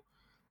flu.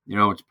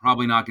 It's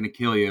probably not going to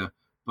kill you,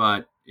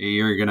 but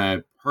you're going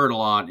to hurt a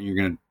lot and you're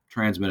going to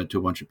transmit it to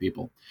a bunch of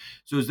people.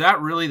 So is that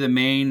really the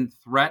main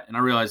threat? And I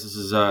realize this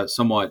is a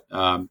somewhat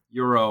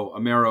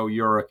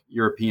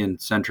European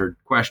centered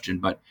question,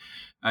 but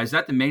is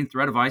that the main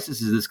threat of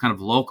ISIS? Is this kind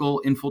of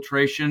local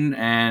infiltration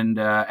and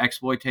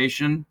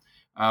exploitation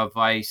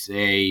vice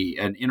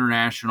an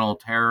international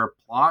terror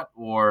plot,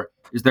 or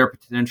is there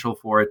potential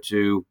for it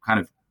to kind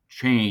of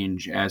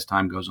change as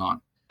time goes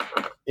on?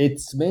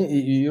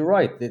 You're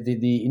right.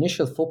 The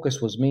initial focus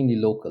was mainly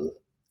local.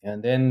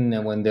 And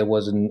then when there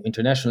was an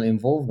international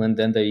involvement,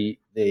 then they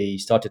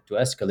started to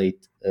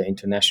escalate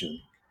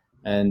internationally.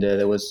 And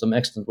there was some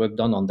excellent work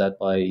done on that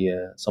by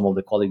some of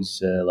the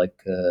colleagues like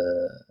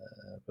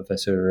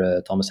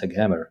Professor Thomas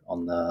Heghammer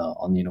on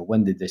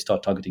when did they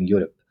start targeting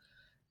Europe.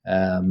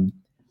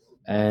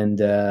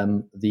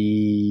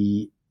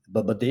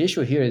 But the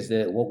issue here is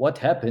that what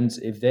happens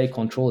if they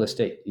control the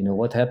state?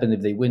 What happens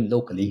if they win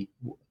locally?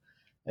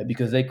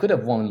 Because they could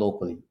have won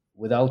locally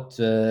without,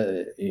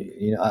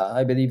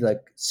 I believe, like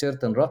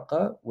certain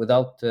Raqqa,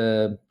 without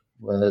the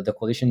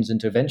coalition's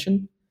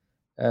intervention,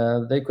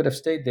 they could have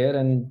stayed there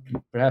and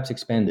perhaps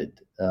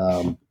expanded.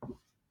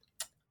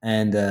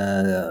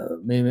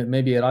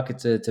 Maybe Iraq,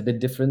 it's a bit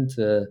different,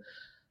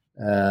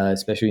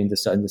 especially in the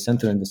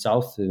center and the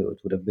south. It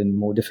would have been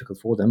more difficult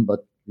for them,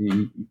 but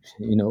they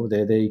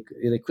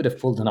could have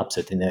pulled an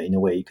upset in a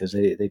way, because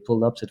they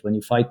pulled upset when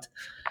you fight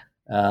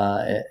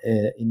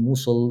in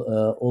Mosul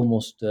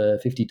almost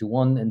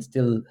 50-1 and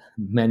still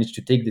managed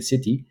to take the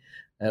city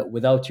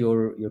without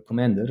your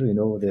commander.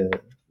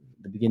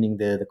 The beginning,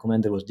 the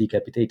commander was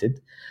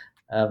decapitated.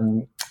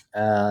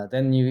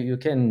 Then you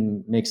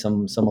can make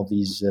some of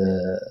these.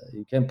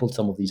 You can pull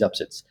some of these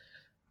upsets.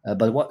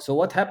 But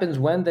what happens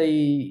when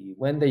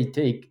they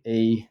take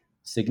a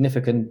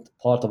significant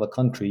part of a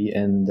country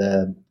and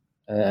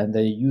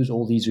they use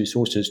all these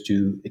resources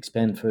to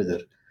expand further?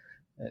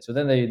 So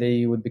then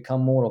they would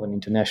become more of an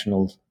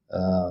international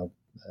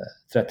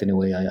threat in a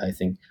way, I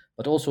think.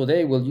 But also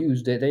they will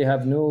use, they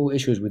have no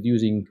issues with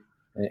using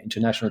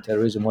international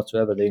terrorism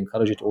whatsoever. They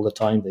encourage it all the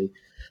time. They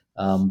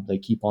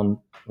keep on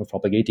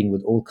propagating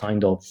with all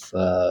kind of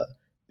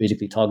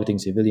basically targeting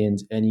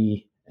civilians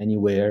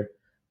anywhere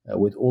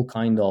with all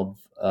kind of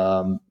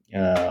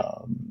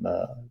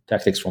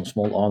tactics, from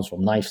small arms,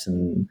 from knives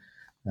and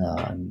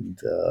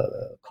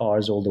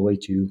cars, all the way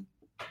to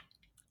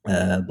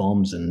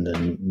bombs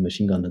and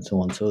machine guns and so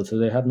on. So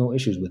they have no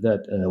issues with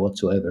that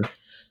whatsoever.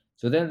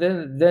 So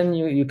then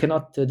you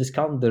cannot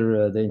discount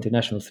the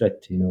international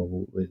threat,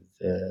 with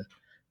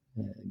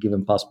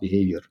given past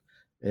behavior,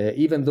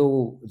 even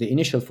though the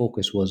initial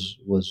focus was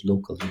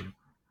local.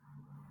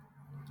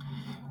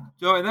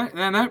 So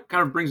and that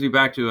kind of brings me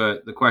back to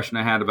the question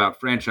I had about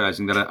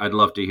franchising that I'd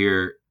love to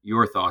hear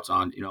your thoughts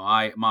on.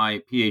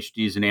 My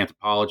PhD is in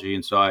anthropology,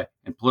 and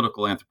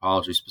political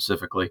anthropology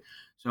specifically.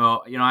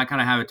 So, I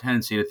kind of have a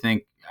tendency to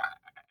think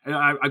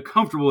I'm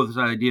comfortable with this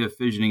idea of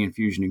fissioning and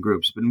fusioning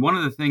groups. But one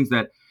of the things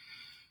that,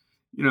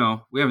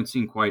 we haven't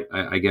seen quite,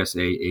 I guess,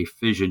 a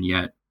fission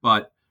yet,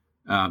 but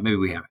maybe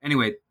we have.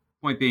 Anyway,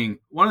 point being,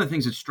 one of the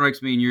things that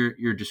strikes me in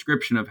your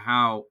description of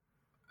how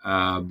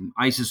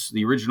ISIS,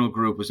 the original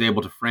group, was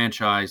able to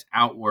franchise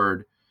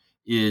outward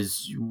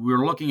is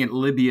we're looking at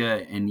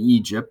Libya and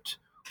Egypt,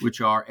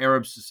 which are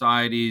Arab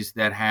societies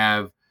that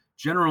have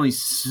generally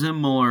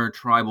similar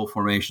tribal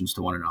formations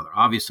to one another.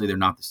 Obviously, they're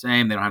not the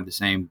same. They don't have the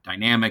same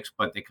dynamics,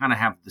 but they kind of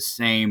have the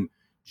same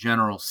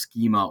general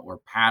schema or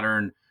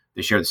pattern.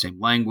 They share the same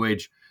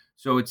language.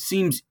 So it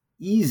seems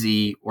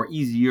easy or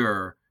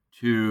easier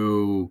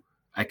to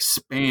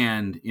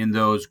expand in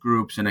those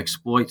groups and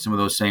exploit some of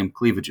those same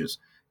cleavages.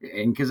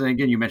 And because,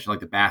 again, you mentioned like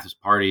the Ba'athist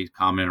Party,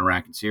 common in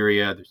Iraq and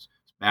Syria. There's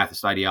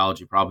Ba'athist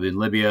ideology probably in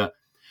Libya.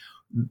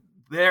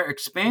 their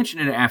expansion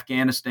into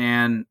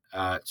Afghanistan,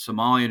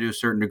 Somalia to a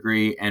certain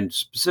degree, and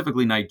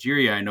specifically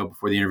Nigeria, I know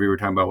before the interview we were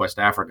talking about West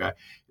Africa,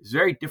 is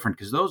very different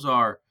because those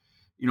are,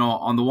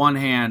 on the one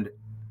hand,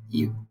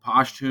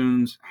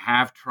 Pashtuns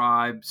have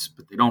tribes,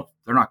 but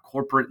they're not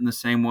corporate in the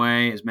same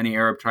way as many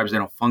Arab tribes. They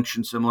don't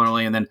function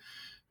similarly. And then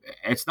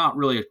it's not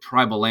really a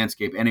tribal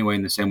landscape anyway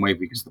in the same way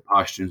because the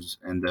Pashtuns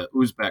and the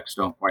Uzbeks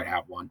don't quite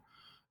have one.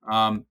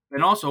 And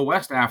also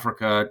West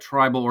Africa,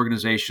 tribal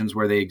organizations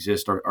where they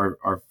exist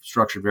are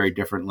structured very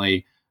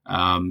differently.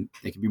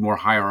 They can be more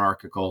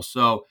hierarchical.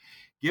 So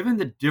given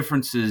the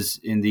differences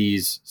in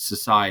these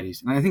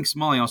societies, and I think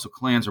Somalia also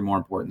clans are more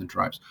important than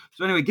tribes.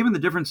 So anyway, given the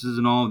differences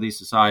in all of these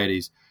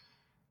societies,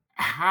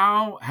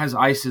 how has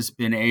ISIS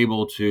been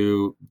able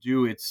to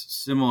do its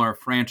similar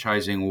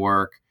franchising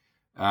work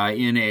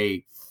in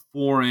a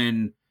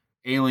foreign,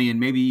 alien,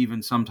 maybe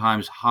even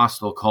sometimes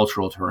hostile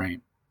cultural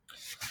terrain?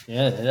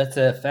 Yeah, that's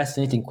a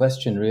fascinating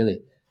question,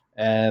 really.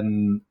 There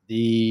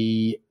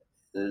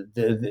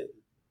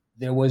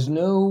was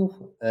no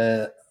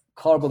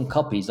carbon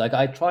copies. Like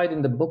I tried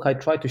in the book, I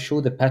tried to show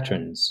the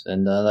patterns,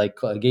 and I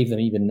gave them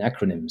even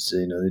acronyms,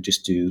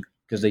 just to,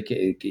 because they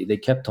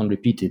kept on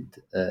repeating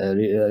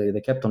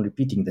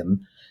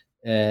them,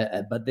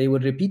 but they were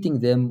repeating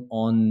them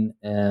on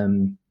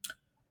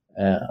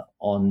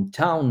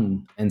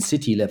town and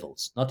city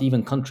levels, not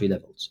even country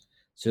levels.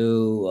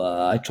 So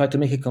I tried to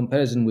make a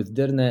comparison with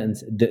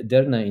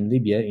Derna in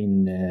Libya,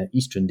 in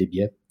eastern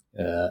Libya,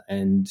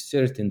 and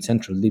Sirte in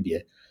central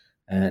Libya,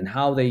 and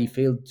how they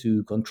failed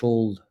to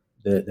control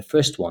the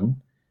first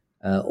one,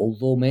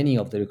 although many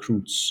of the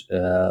recruits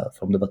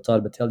from the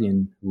Battar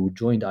battalion who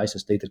joined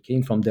ISIS later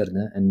came from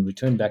Derna and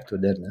returned back to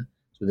Derna.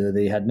 So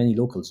they had many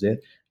locals there,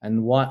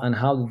 and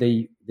how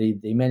they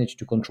managed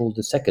to control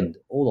the second,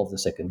 all of the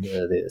second,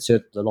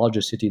 the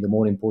larger city, the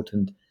more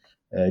important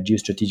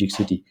geostrategic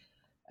city.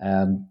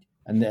 And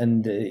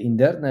in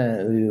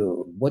Derna,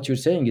 what you're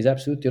saying is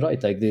absolutely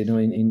right. Like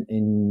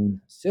in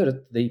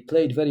Sirte, they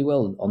played very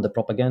well on the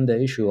propaganda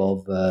issue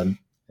of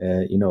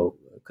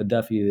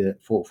Gaddafi,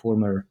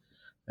 former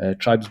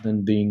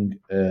tribesmen being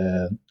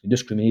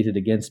discriminated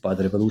against by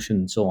the revolution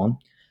and so on.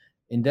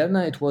 In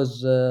Derna, it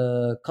was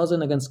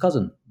cousin against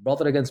cousin,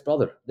 brother against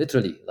brother,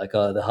 literally, like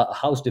the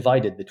house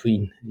divided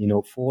between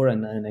for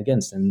and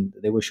against, and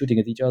they were shooting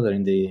at each other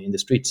in the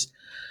streets.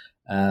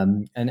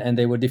 And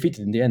they were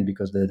defeated in the end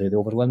because the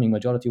overwhelming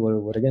majority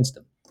were against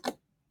them.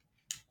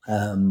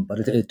 But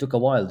it took a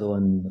while, though,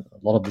 and a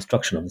lot of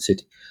destruction of the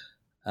city.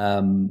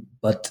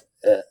 But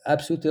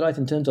absolutely right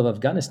in terms of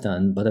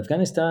Afghanistan. But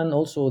Afghanistan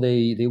also,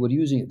 they were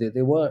using,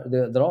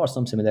 there are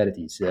some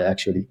similarities,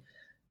 actually.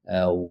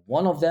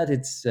 One of that,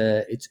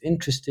 it's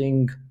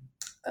interesting.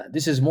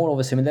 This is more of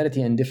a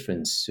similarity and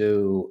difference.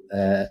 So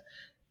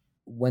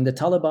when the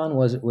Taliban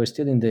were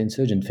still in the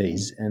insurgent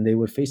phase, and they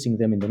were facing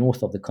them in the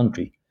north of the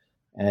country,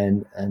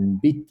 and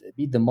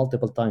beat them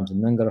multiple times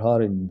in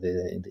Nangarhar, in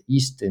the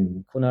east,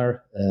 in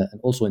Kunar, and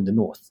also in the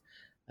north.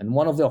 And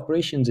one of the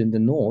operations in the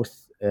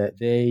north,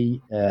 they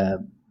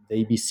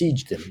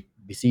besieged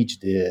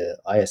the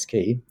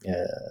ISK,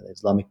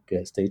 Islamic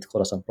State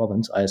Khorasan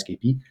Province,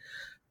 ISKP,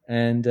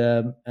 and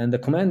the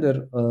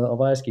commander of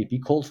ISKP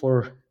called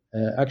for,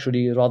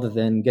 actually, rather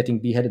than getting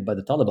beheaded by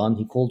the Taliban,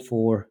 he called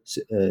for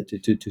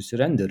to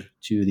surrender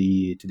to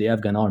the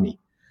Afghan army.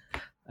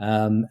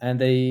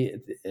 And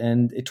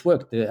it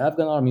worked. The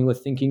Afghan army was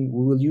thinking,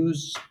 we'll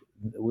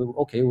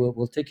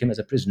take him as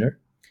a prisoner.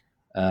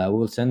 We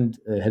will send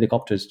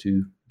helicopters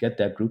to get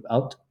that group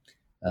out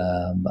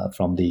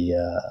from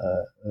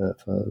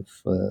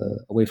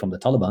away from the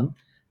Taliban,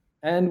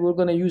 and we're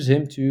going to use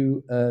him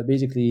to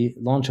basically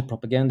launch a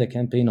propaganda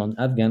campaign on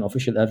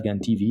official Afghan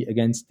TV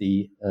against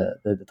the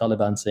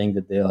Taliban, saying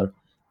that they are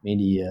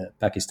mainly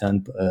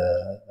Pakistan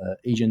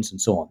agents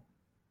and so on.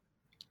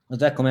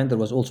 That commander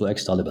was also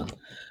ex-Taliban.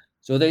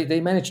 So they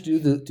managed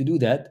to do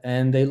that,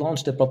 and they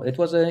launched it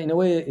was in a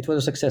way it was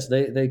a success.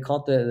 They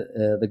caught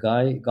the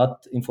guy,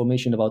 got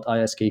information about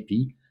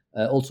ISKP,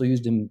 also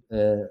used him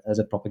as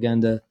a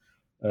propaganda,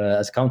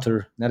 as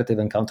counter narrative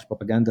and counter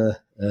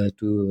propaganda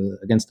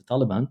against the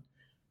Taliban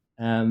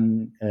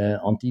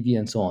on TV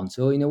and so on.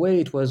 So in a way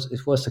it was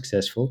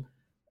successful,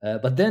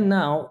 but then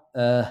now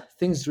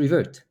things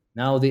revert.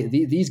 Now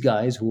these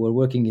guys who were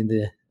working in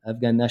the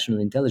Afghan National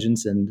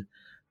Intelligence, and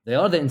they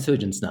are the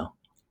insurgents now,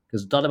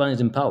 because the Taliban is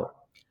in power.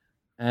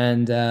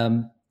 And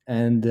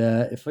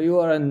if you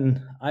are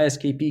an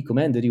ISKP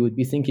commander, you would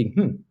be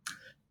thinking,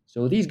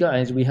 so these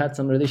guys, we had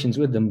some relations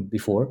with them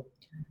before,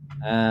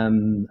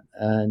 and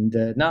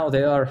now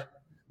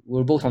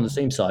we're both on the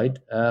same side.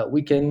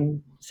 We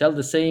can sell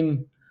the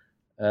same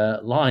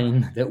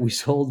line that we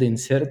sold in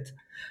Sirte,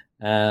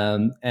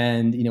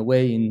 and in a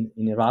way in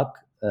Iraq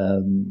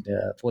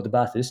for the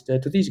Ba'athist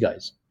to these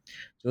guys.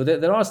 So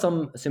there are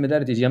some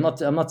similarities. I'm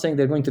not saying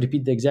they're going to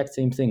repeat the exact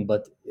same thing,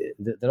 but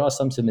there are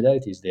some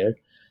similarities there.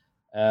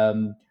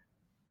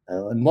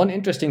 And one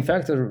interesting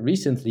factor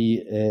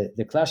recently,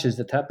 the clashes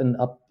that happened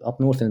up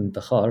north in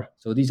Takhar.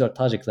 So these are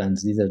Tajik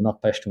lands; these are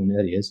not Pashtun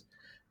areas.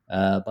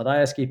 But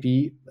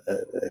ISKP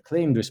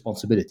claimed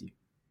responsibility,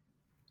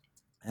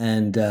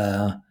 and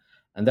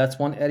that's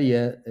one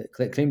area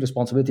claimed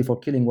responsibility for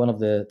killing one of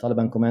the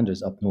Taliban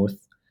commanders up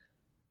north.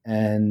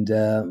 And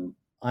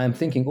I'm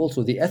thinking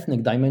also the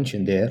ethnic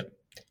dimension there.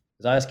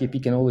 Because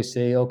ISKP can always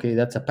say, okay,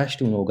 that's a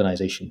Pashtun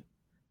organization.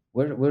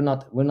 We're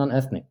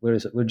non-ethnic.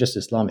 We're just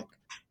Islamic.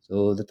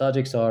 So the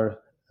Tajiks are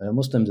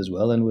Muslims as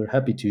well, and we're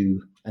happy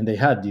to. And they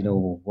had,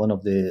 one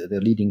of the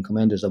leading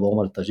commanders, Abu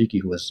Omar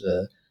Tajiki, who was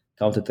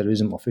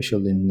counterterrorism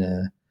official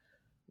in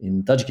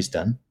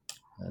Tajikistan,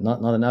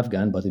 not an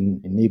Afghan, but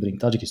in neighboring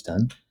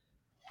Tajikistan.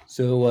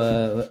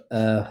 So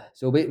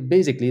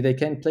basically, they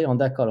can play on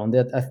that card, on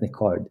that ethnic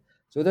card.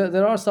 So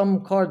there are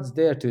some cards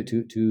there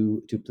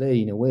to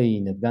play in a way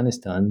in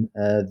Afghanistan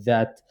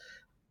that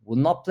will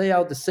not play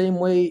out the same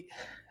way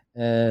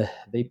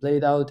they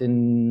played out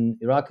in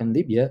Iraq and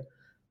Libya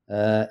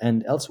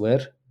and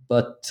elsewhere,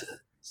 but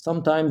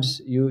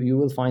sometimes you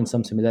will find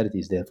some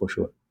similarities there for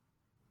sure.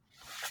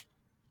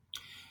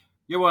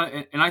 Yeah, well,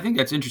 and I think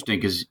that's interesting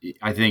because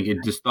I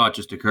think this thought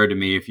just occurred to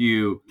me. If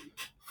you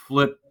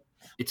flip,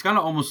 it's kind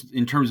of almost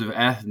in terms of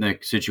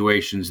ethnic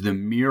situations, the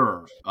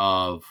mirror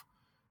of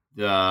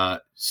the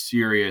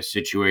Syria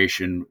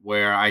situation,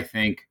 where I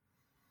think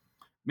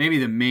maybe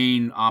the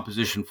main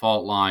opposition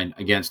fault line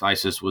against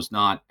ISIS was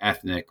not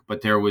ethnic,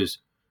 but there was,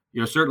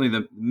 certainly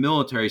the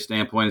military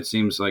standpoint, it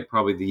seems like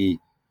probably the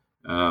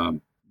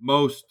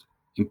most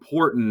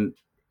important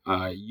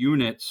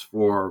units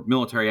for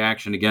military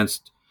action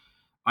against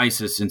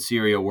ISIS in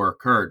Syria were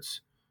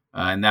Kurds.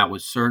 And that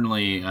was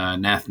certainly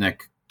an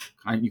ethnic,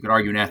 you could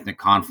argue an ethnic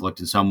conflict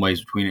in some ways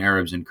between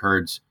Arabs and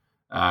Kurds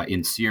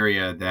in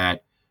Syria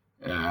that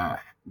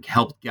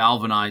helped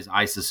galvanize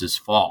ISIS's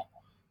fall.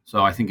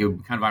 So I think it would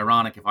be kind of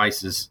ironic if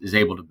ISIS is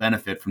able to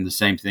benefit from the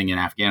same thing in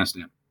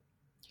Afghanistan.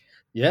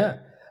 Yeah,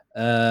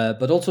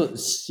 but also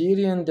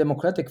Syrian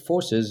democratic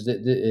forces,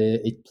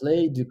 it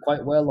played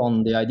quite well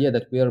on the idea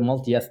that we are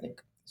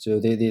multi-ethnic. So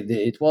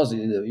it was,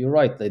 you're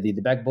right,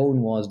 the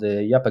backbone was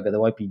the YPG, the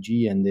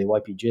YPG, and the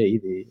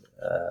YPJ, the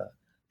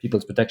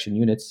People's Protection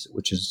Units,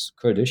 which is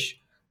Kurdish,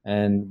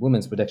 and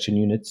Women's Protection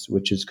Units,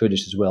 which is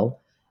Kurdish as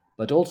well.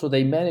 But also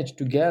they managed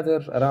to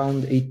gather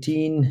around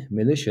 18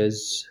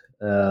 militias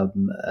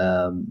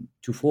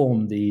to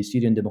form the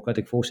Syrian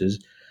Democratic Forces.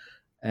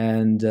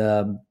 And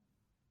a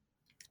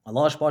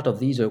large part of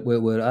these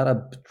were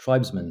Arab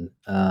tribesmen.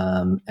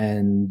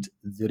 And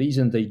the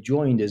reason they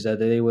joined is that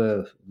there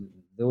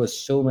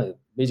was so many,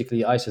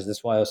 basically ISIS,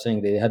 that's why I was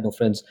saying they had no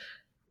friends.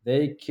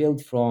 They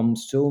killed from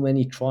so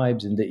many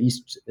tribes in the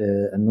east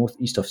and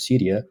northeast of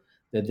Syria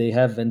that they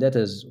have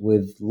vendettas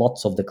with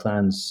lots of the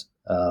clans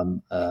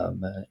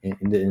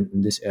in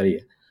this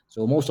area.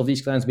 So most of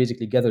these clans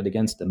basically gathered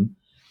against them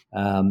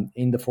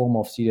in the form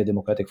of Syria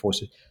Democratic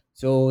Forces.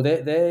 So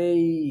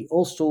they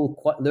also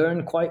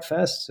learn quite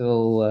fast.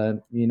 So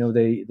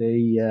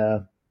they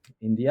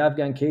in the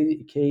Afghan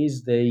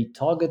case they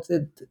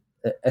targeted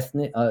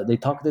they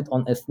targeted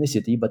on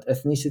ethnicity, but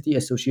ethnicity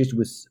associated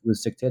with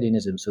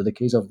sectarianism. So the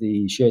case of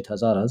the Shiite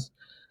Hazaras.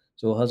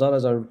 So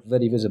Hazaras are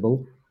very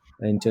visible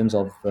in terms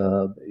of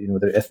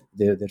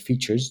their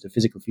features, their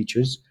physical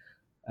features.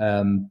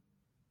 And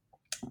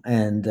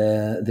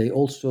they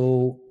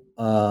also,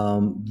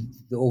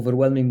 the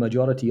overwhelming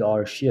majority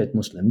are Shiite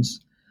Muslims.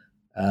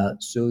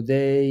 So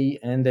they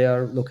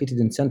are located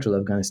in central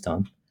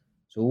Afghanistan.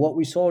 So what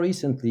we saw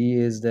recently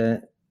is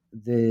that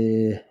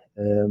the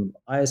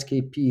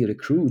ISKP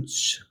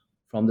recruits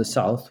from the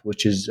south,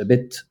 which is a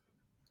bit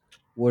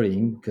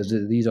worrying because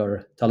these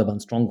are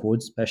Taliban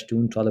strongholds,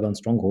 Pashtun Taliban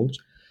strongholds.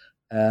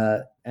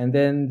 And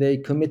then they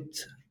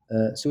commit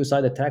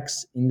suicide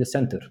attacks in the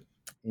center,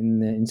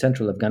 in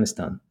central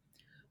Afghanistan.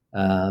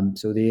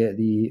 So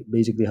the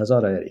basically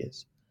Hazara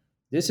areas.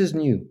 This is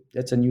new.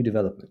 That's a new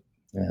development.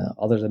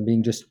 Other than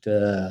being just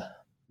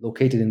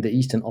located in the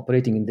east and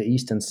operating in the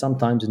east and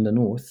sometimes in the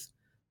north,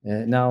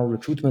 now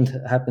recruitment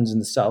happens in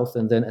the south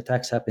and then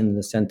attacks happen in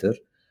the center.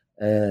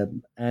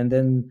 And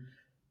then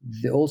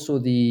also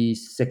the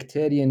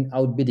sectarian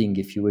outbidding,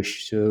 if you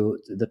wish. So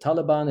the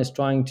Taliban is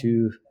trying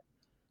to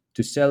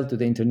sell to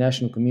the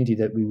international community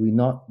that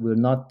we're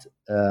not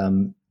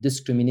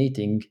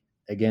discriminating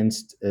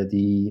against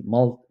the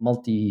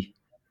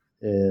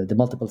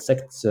multiple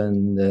sects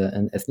and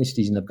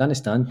ethnicities in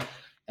Afghanistan.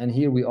 And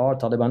here we are,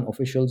 Taliban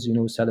officials,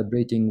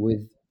 celebrating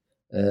with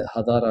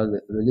Hazara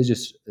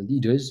religious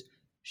leaders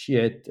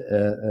Shiite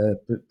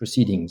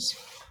proceedings.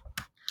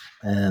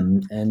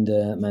 And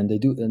they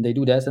do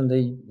that, and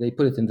they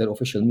put it in their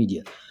official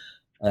media.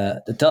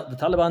 The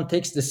Taliban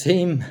takes the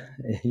same,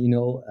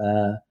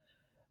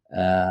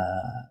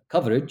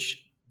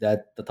 coverage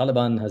that the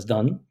Taliban has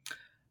done,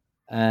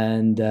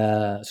 and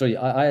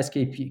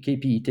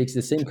ISKP takes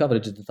the same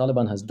coverage that the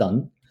Taliban has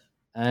done,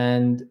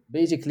 and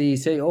basically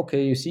say,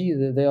 okay, you see,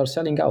 they are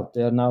selling out.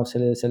 They are now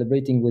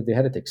celebrating with the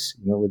heretics,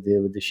 with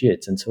the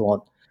Shiites and so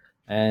on,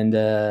 and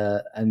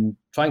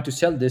trying to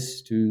sell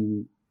this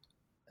to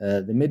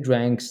the mid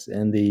ranks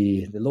and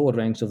the lower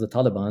ranks of the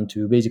Taliban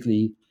to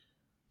basically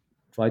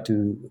try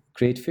to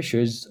create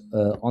fissures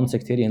on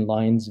sectarian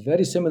lines,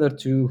 very similar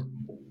to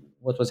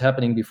what was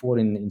happening before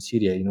in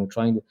Syria.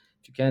 Trying to,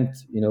 if you can't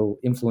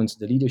influence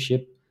the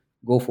leadership,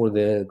 go for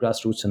the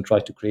grassroots and try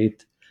to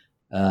create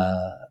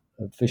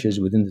fissures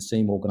within the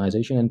same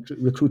organization and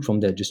recruit from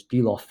there, just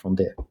peel off from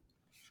there.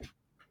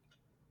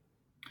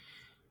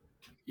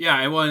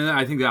 Yeah, well,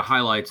 I think that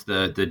highlights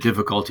the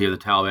difficulty of the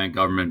Taliban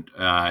government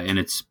in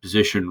its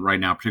position right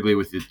now, particularly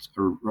with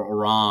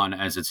Iran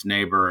as its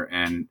neighbor,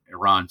 and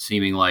Iran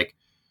seeming like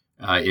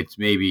it's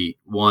maybe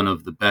one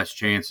of the best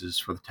chances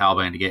for the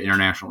Taliban to get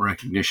international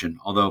recognition.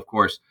 Although, of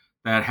course,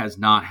 that has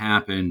not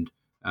happened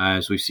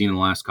as we've seen in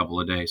the last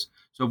couple of days.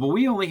 So, but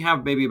we only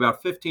have maybe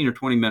about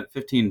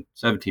 17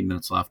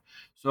 minutes left.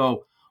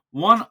 So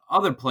one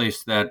other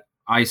place that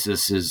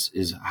ISIS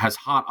has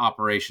hot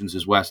operations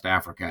is West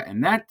Africa.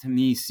 And that to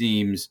me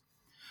seems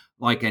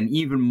like an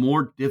even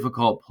more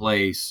difficult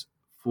place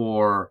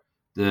for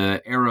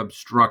the Arab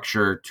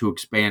structure to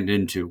expand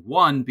into.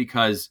 One,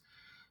 because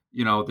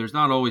there's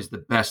not always the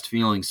best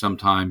feeling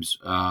sometimes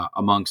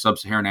among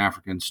sub-Saharan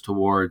Africans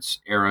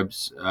towards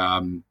Arabs.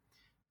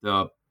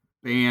 The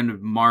band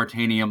of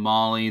Mauritania,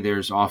 Mali,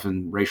 there's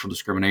often racial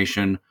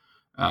discrimination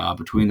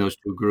between those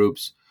two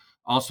groups.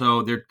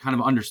 Also, they're kind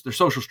of their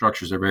social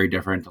structures are very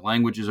different. The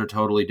languages are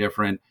totally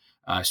different.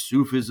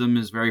 Sufism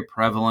is very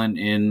prevalent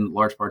in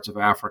large parts of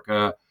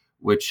Africa,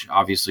 which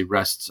obviously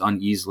rests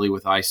uneasily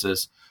with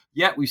ISIS.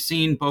 Yet we've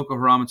seen Boko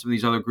Haram and some of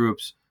these other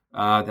groups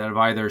that have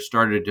either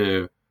started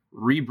to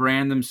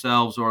rebrand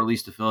themselves or at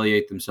least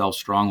affiliate themselves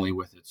strongly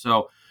with it.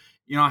 So,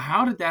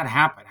 how did that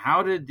happen?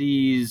 How did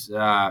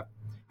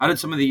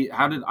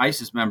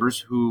ISIS members,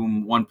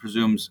 whom one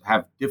presumes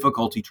have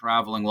difficulty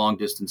traveling long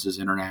distances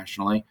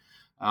internationally,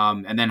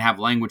 and then have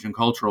language and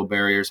cultural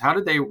barriers,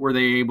 were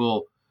they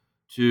able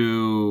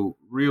to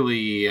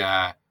really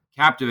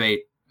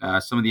captivate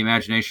some of the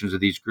imaginations of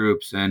these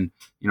groups and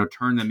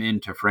turn them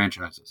into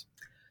franchises?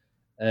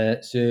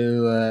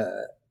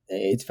 So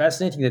it's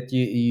fascinating that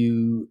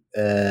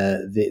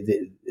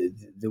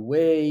the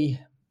way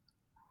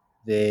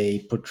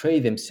they portray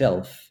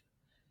themselves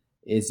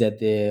is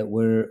that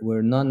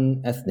we're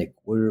non-ethnic.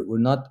 We're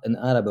not an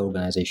Arab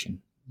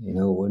organization.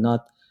 We're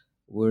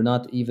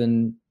not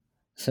even.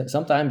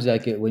 Sometimes,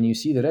 like when you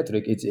see the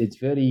rhetoric,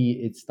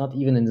 it's not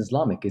even in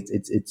Islamic.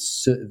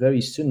 It's very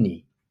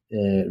Sunni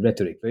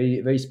rhetoric,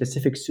 very very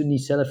specific Sunni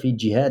Salafi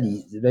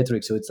jihadi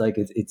rhetoric. So it's like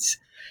it's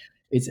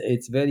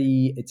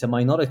a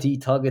minority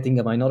targeting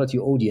a minority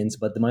audience,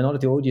 but the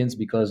minority audience,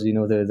 because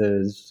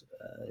there's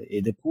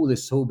the pool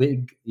is so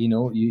big,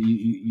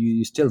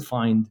 you still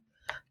find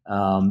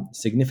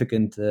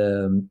significant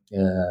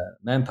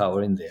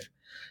manpower in there.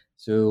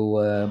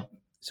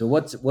 So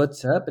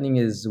what's happening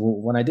is,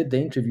 when I did the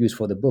interviews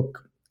for the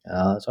book,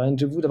 so I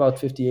interviewed about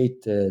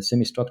 58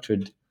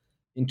 semi-structured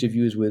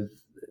interviews with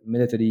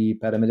military,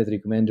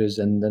 paramilitary commanders,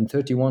 and then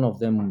 31 of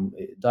them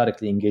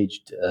directly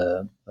engaged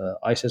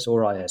ISIS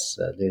or IS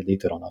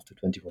later on after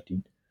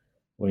 2014,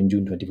 or in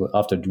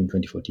after June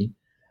 2014.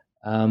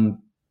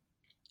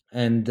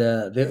 And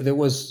there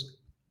was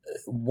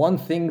one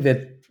thing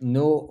that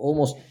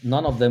almost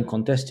none of them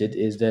contested,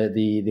 is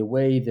the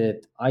way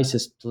that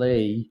ISIS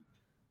play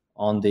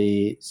on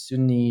the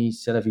Sunni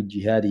Salafi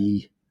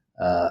jihadi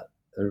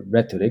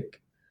rhetoric,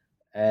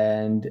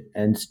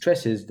 and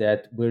stresses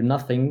that we're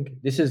nothing.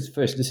 This is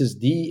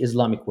the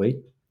Islamic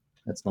way.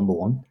 That's number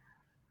one.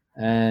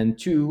 And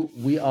two,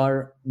 we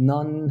are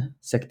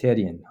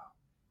non-sectarian,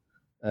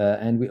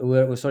 and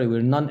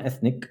we're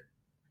non-ethnic,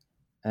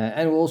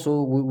 and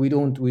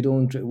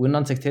we're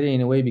non-sectarian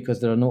in a way because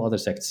there are no other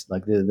sects.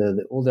 Like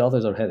all the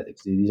others are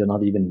heretics. These are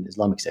not even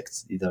Islamic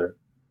sects. These are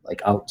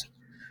like out.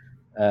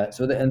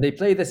 And they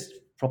play this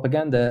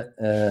propaganda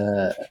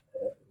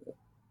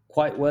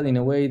quite well, in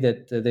a way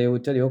that they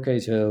would tell you, okay,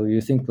 so you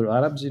think we're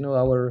Arabs? He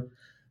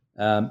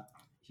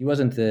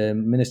wasn't the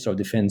Minister of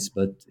Defense,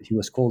 but he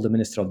was called the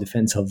Minister of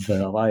Defense of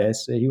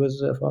IS. He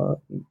was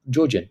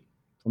Georgian,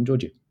 from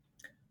Georgia,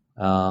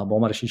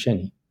 Omar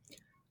Shishani.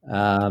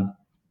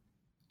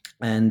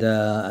 And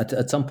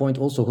at some point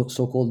also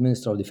so-called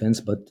Minister of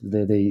Defense, but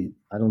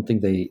I don't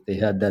think they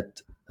had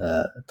that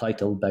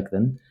title back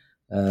then.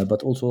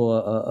 But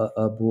also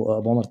Abu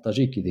Omar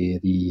Tajiki,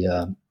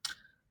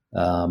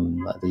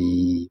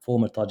 the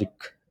former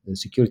Tajik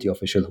security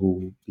official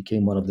who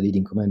became one of the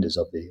leading commanders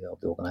of the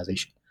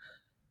organization.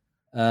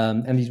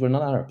 And these were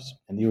not Arabs,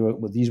 and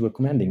these were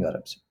commanding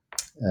Arabs.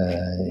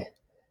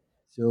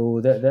 So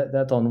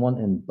that on one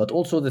end, but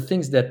also the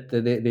things that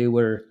they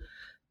were,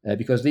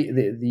 because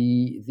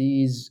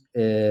these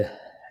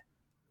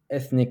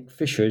ethnic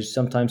fissures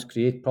sometimes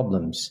create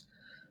problems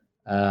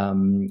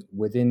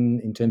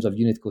in terms of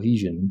unit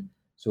cohesion.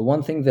 So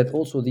one thing that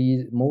also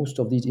most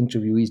of these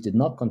interviewees did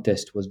not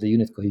contest was the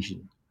unit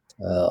cohesion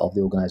of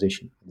the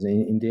organization.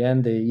 In the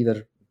end, they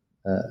either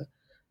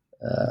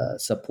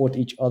support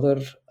each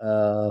other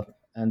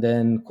and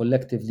then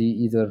collectively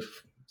either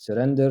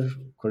surrender,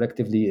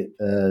 collectively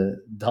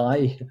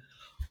die,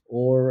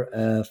 or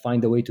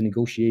find a way to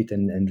negotiate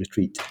and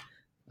retreat.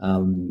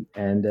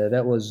 And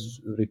that was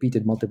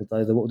repeated multiple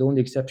times. The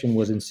only exception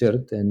was in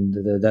Sirte, and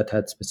that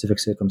had specific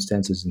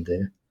circumstances in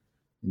the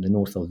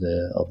north of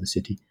the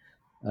city.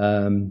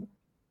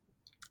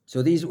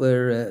 So these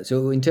were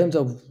so in terms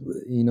of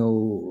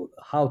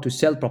how to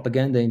sell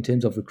propaganda in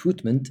terms of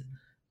recruitment.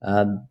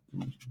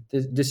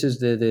 This is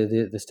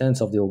the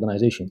stance of the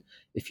organization.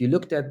 If you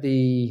looked at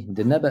the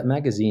Nabat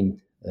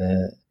magazine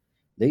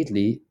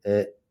lately,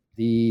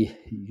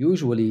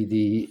 usually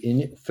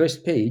the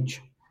first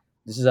page.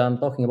 This is I'm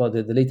talking about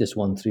the latest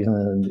one,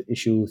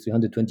 issue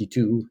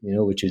 322,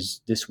 which is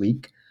this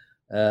week.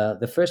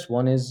 The first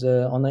one is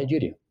on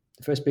Nigeria.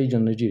 The first page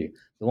on Nigeria.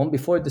 The one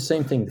before it, the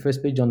same thing. The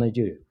first page on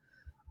Nigeria.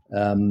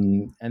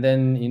 And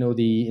then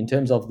in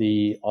terms of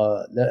the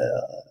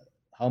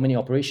how many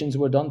operations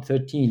were done,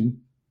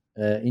 13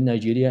 in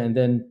Nigeria, and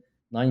then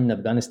 9 in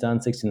Afghanistan,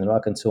 6 in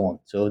Iraq, and so on.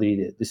 So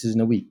this is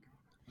in a week.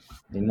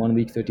 In 1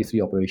 week,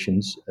 33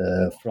 operations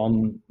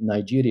from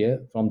Nigeria,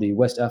 from the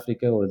West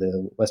Africa or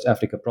the West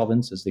Africa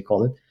province, as they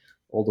call it,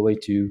 all the way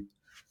to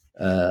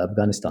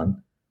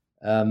Afghanistan.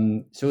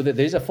 So that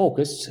there's a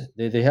focus.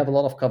 They have a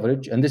lot of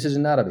coverage, and this is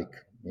in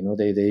Arabic.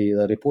 They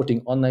are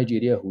reporting on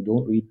Nigeria, who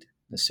don't read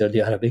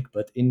necessarily Arabic,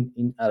 but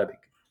in Arabic,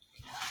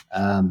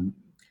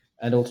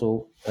 and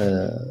also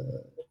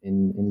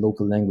in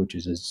local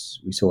languages, as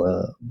we saw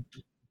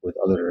with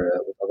other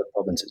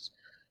provinces.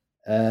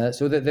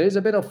 So there is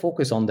a bit of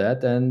focus on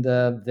that, and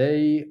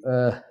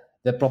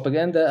the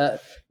propaganda.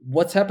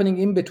 What's happening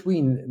in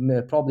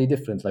between probably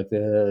different. Like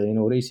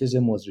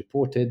racism was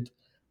reported,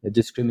 the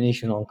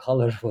discrimination on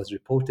color was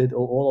reported.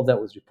 All of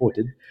that was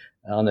reported,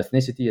 on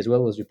ethnicity as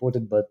well was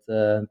reported. But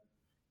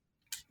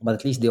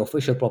at least the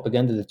official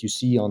propaganda that you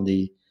see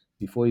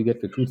before you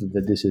get recruited,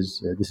 that this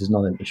is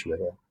not an issue at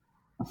all.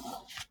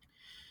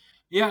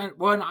 Yeah,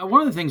 well,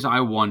 one of the things I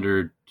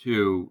wondered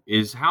too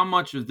is how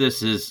much of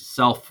this is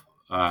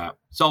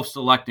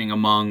self-selecting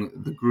among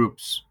the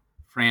groups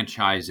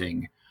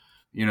franchising.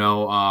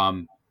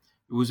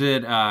 Was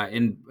it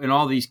in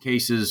all these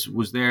cases?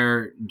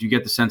 Do you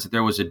get the sense that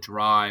there was a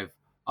drive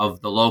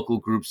of the local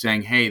group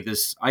saying, "Hey,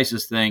 this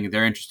ISIS thing,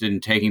 they're interested in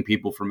taking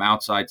people from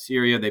outside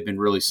Syria. They've been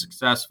really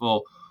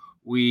successful.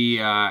 We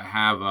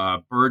have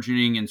a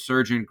burgeoning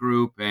insurgent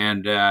group,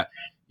 and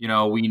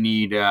we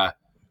need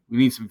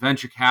some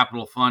venture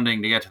capital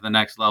funding to get to the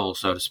next level,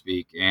 so to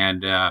speak.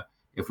 And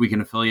if we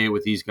can affiliate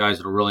with these guys,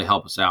 it'll really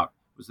help us out."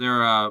 Was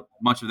there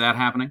much of that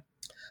happening?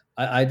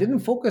 I didn't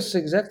focus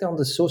exactly on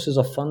the sources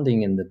of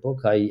funding in the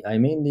book. I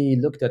mainly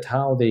looked at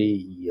how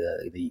they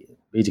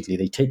basically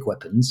they take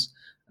weapons,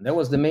 and that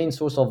was the main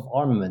source of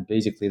armament.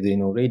 Basically,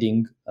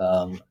 raiding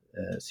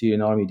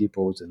Syrian army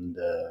depots and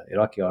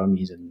Iraqi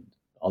armies and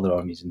other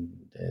armies and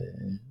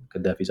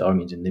Gaddafi's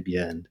armies in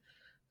Libya, and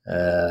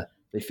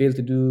they failed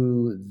to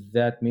do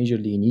that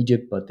majorly in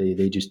Egypt, but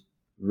they just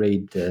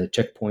raid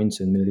checkpoints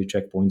and military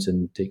checkpoints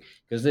and take,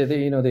 because they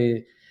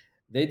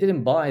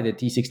didn't buy the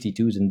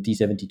T-62s and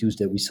T-72s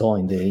that we saw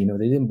in they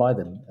didn't buy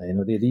them.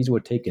 These were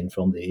taken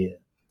from the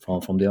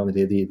army.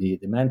 The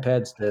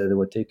man-pads that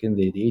were taken,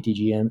 the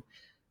ATGM,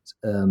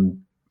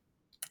 and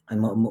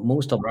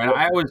most of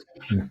right.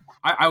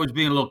 I was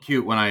being a little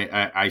cute when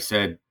I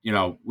said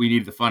we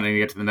need the funding to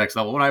get to the next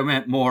level. What I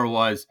meant more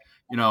was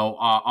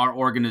our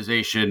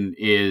organization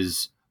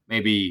is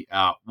maybe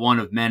one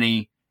of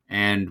many,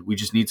 and we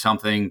just need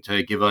something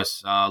to give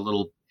us a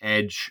little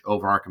edge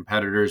over our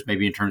competitors,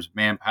 maybe in terms of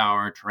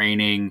manpower,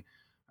 training,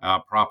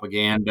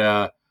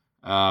 propaganda,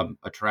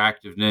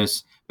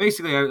 attractiveness.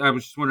 Basically, I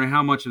was just wondering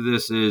how much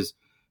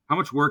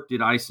work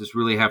did ISIS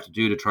really have to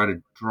do to try to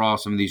draw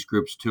some of these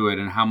groups to it,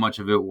 and how much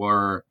of it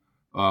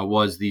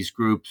was these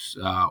groups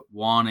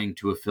wanting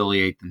to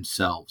affiliate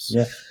themselves?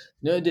 Yeah,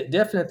 no,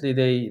 definitely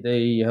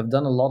they have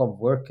done a lot of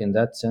work in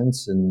that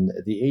sense, and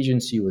the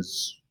agency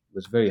was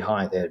very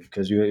high there,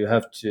 because you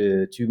have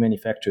too many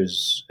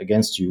factors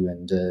against you,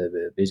 and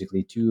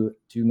basically too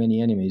many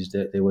enemies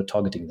that they were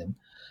targeting them.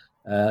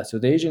 So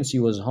the agency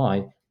was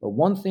high. But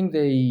one thing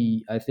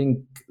I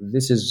think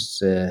this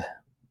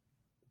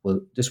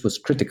was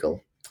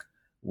critical,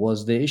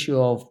 was the issue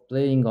of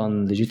playing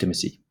on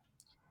legitimacy,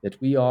 that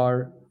we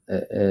are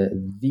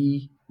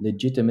the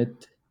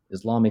legitimate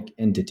Islamic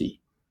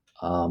entity.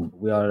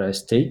 We are a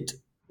state.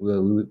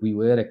 We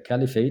were a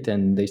caliphate,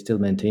 and they still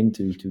maintain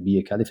to be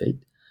a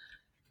caliphate.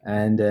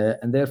 And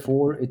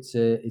therefore, it's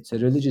a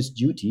religious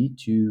duty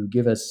to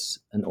give us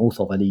an oath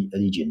of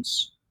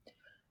allegiance.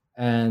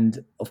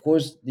 And of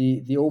course,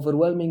 the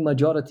overwhelming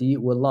majority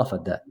will laugh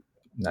at that,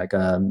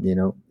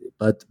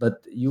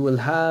 but you will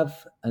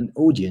have an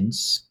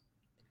audience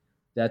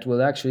that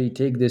will actually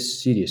take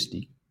this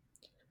seriously.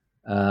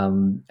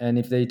 And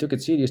if they took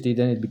it seriously,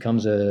 then it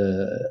becomes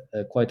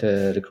quite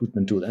a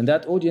recruitment tool. And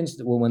that audience,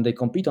 when they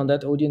compete on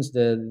that audience,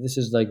 this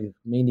is like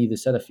mainly the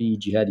Salafi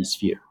jihadi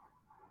sphere.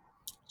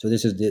 So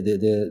this is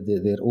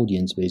their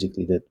audience,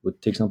 basically, that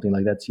would take something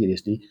like that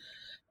seriously.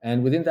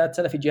 And within that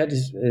Salafi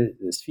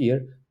jihadi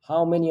sphere,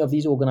 how many of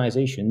these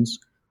organizations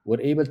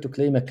were able to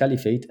claim a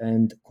caliphate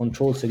and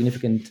control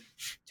significant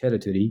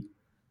territory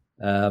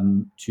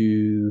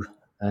to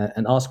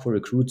and ask for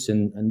recruits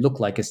and look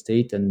like a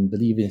state and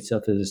believe in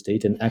itself as a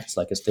state and acts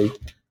like a state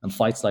and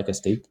fights like a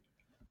state.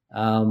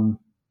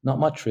 Not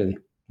much, really.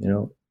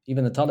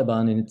 Even the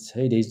Taliban in its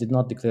heydays did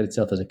not declare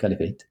itself as a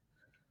caliphate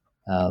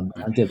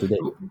until today.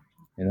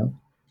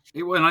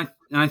 Well, and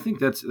I think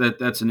that's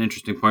an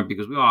interesting point,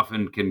 because we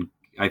often can,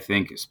 I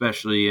think,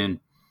 especially in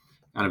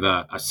kind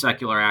of a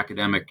secular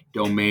academic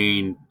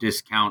domain,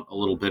 discount a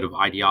little bit of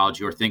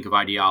ideology, or think of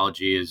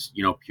ideology as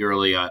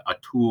purely a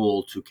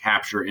tool to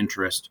capture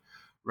interest,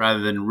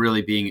 rather than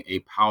really being a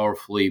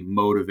powerfully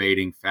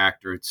motivating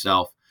factor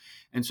itself.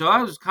 And so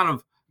that was kind of,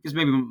 I guess,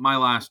 maybe my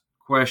last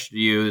question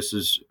to you. This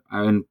is,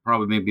 and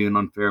probably maybe an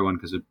unfair one,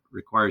 because it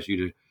requires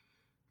you to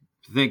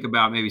think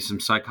about maybe some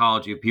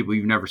psychology of people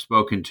you've never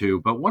spoken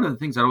to. But one of the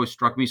things that always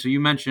struck me, so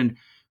you mentioned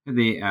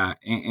the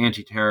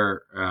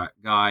anti-terror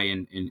guy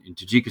in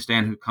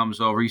Tajikistan who comes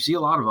over. You see a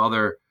lot of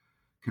other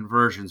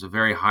conversions of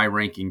very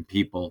high-ranking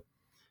people,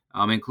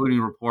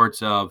 including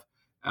reports of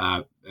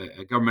a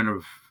government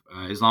of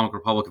Islamic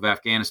Republic of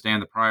Afghanistan,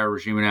 the prior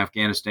regime in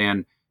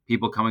Afghanistan,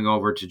 people coming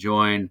over to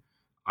join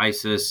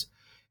ISIS.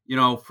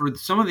 For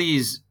some of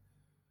these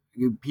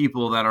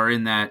people that are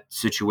in that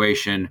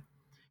situation,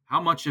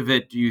 how much of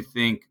it do you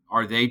think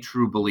are they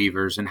true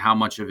believers, and how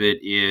much of it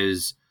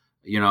is,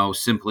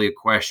 simply a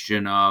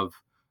question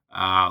of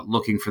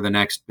looking for the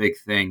next big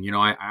thing?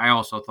 I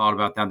also thought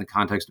about that in the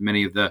context of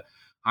many of the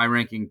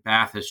high-ranking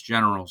Ba'athist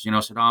generals.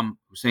 Saddam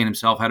Hussein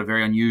himself had a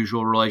very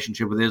unusual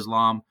relationship with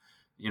Islam,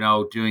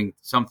 doing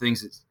some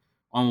things that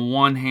on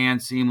one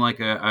hand seem like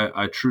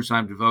a true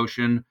sign of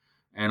devotion,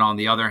 and on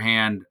the other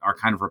hand are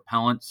kind of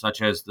repellent,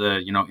 such as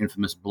the,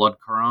 infamous Blood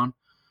Quran.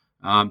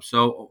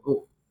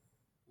 So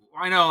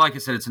I know, like I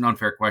said, it's an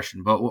unfair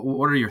question, but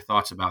what are your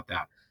thoughts about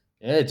that?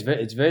 Yeah,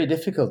 it's very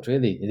difficult,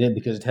 really,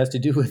 because it has to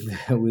do with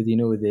with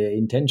the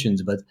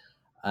intentions. But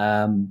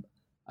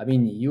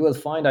you will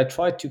find I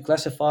tried to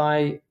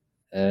classify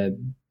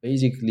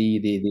basically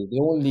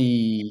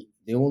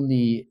the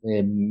only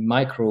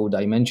micro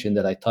dimension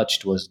that I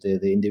touched was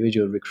the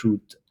individual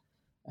recruit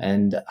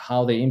and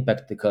how they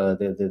impact the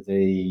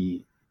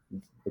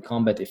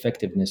combat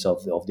effectiveness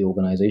of the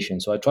organization.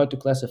 So I tried to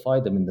classify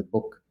them in the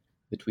book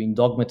between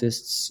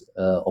dogmatists,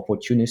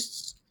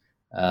 opportunists,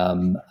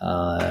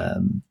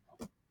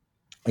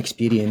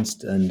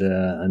 experienced, and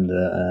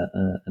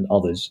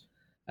others,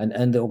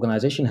 and the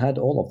organization had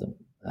all of them.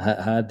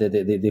 Had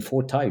the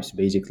four types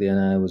basically, and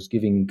I was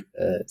giving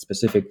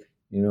specific,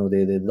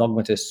 the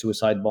dogmatist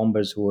suicide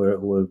bombers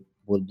who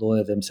will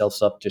blow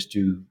themselves up just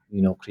to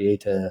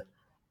create an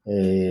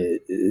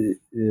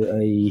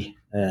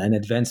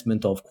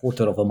advancement of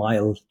quarter of a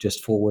mile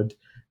just forward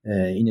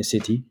in a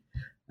city.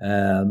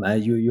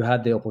 You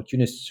had the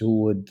opportunists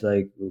who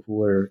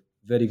were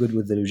very good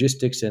with the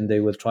logistics, and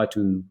they will try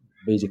to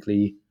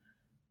basically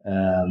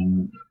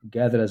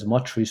gather as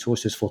much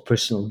resources for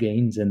personal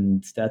gains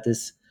and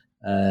status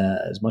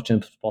as much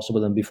as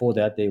possible. And before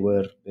that, they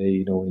were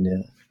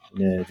in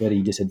a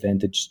very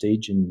disadvantaged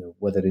stage,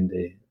 whether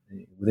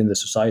within the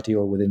society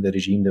or within the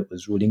regime that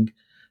was ruling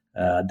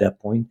at that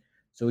point.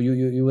 So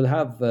you will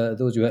have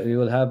those. You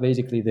will have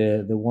basically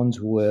the ones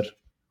who were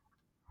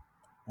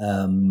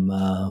in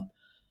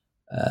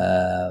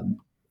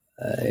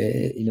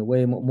a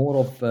way more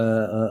of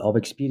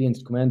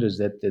experienced commanders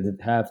that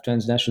have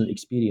transnational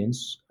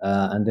experience,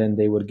 and then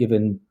they were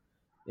given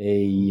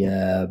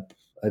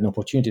an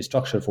opportunity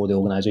structure for the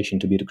organization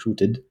to be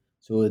recruited.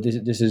 So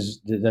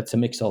that's a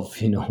mix of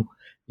in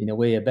a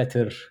way a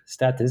better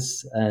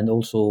status, and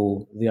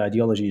also the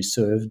ideology is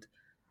served.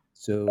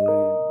 So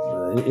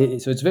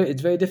it's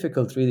very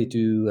difficult really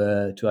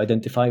to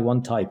identify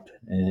one type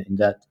in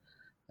that.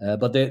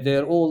 But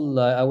they're all.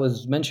 I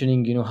was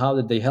mentioning, how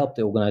did they help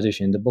the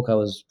organization? In the book, I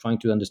was trying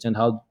to understand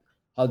how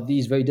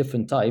these very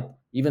different type,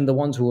 even the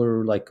ones who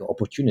were like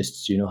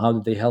opportunists, how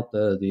did they help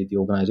the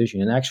organization?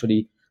 And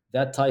actually,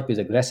 that type is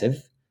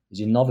aggressive, is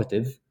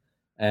innovative,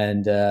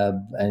 and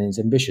is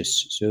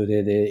ambitious. So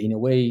they in a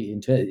way,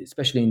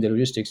 especially in the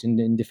logistics,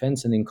 in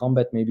defense and in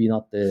combat, maybe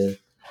not the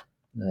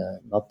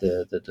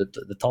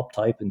top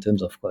type in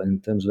terms of, but in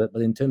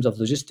terms of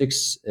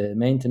logistics,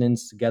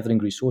 maintenance, gathering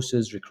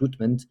resources,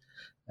 recruitment.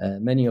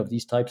 Many of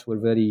these types were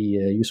very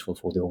useful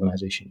for the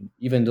organization,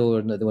 even though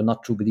they were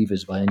not true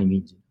believers by any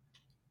means.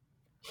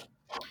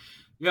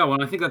 Yeah,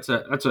 well, I think that's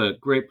a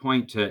great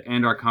point to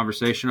end our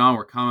conversation on.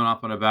 We're coming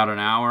up on about an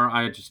hour.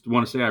 I just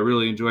want to say I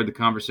really enjoyed the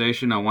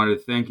conversation. I wanted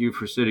to thank you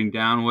for sitting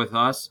down with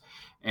us.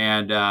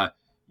 And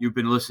you've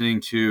been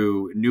listening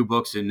to New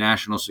Books in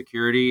National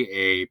Security,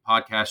 a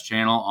podcast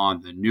channel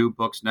on the New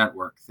Books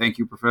Network. Thank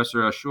you,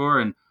 Professor Ashur,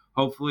 and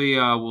hopefully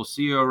we'll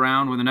see you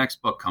around when the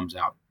next book comes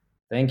out.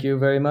 Thank you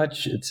very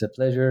much. It's a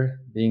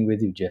pleasure being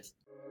with you, Jeff.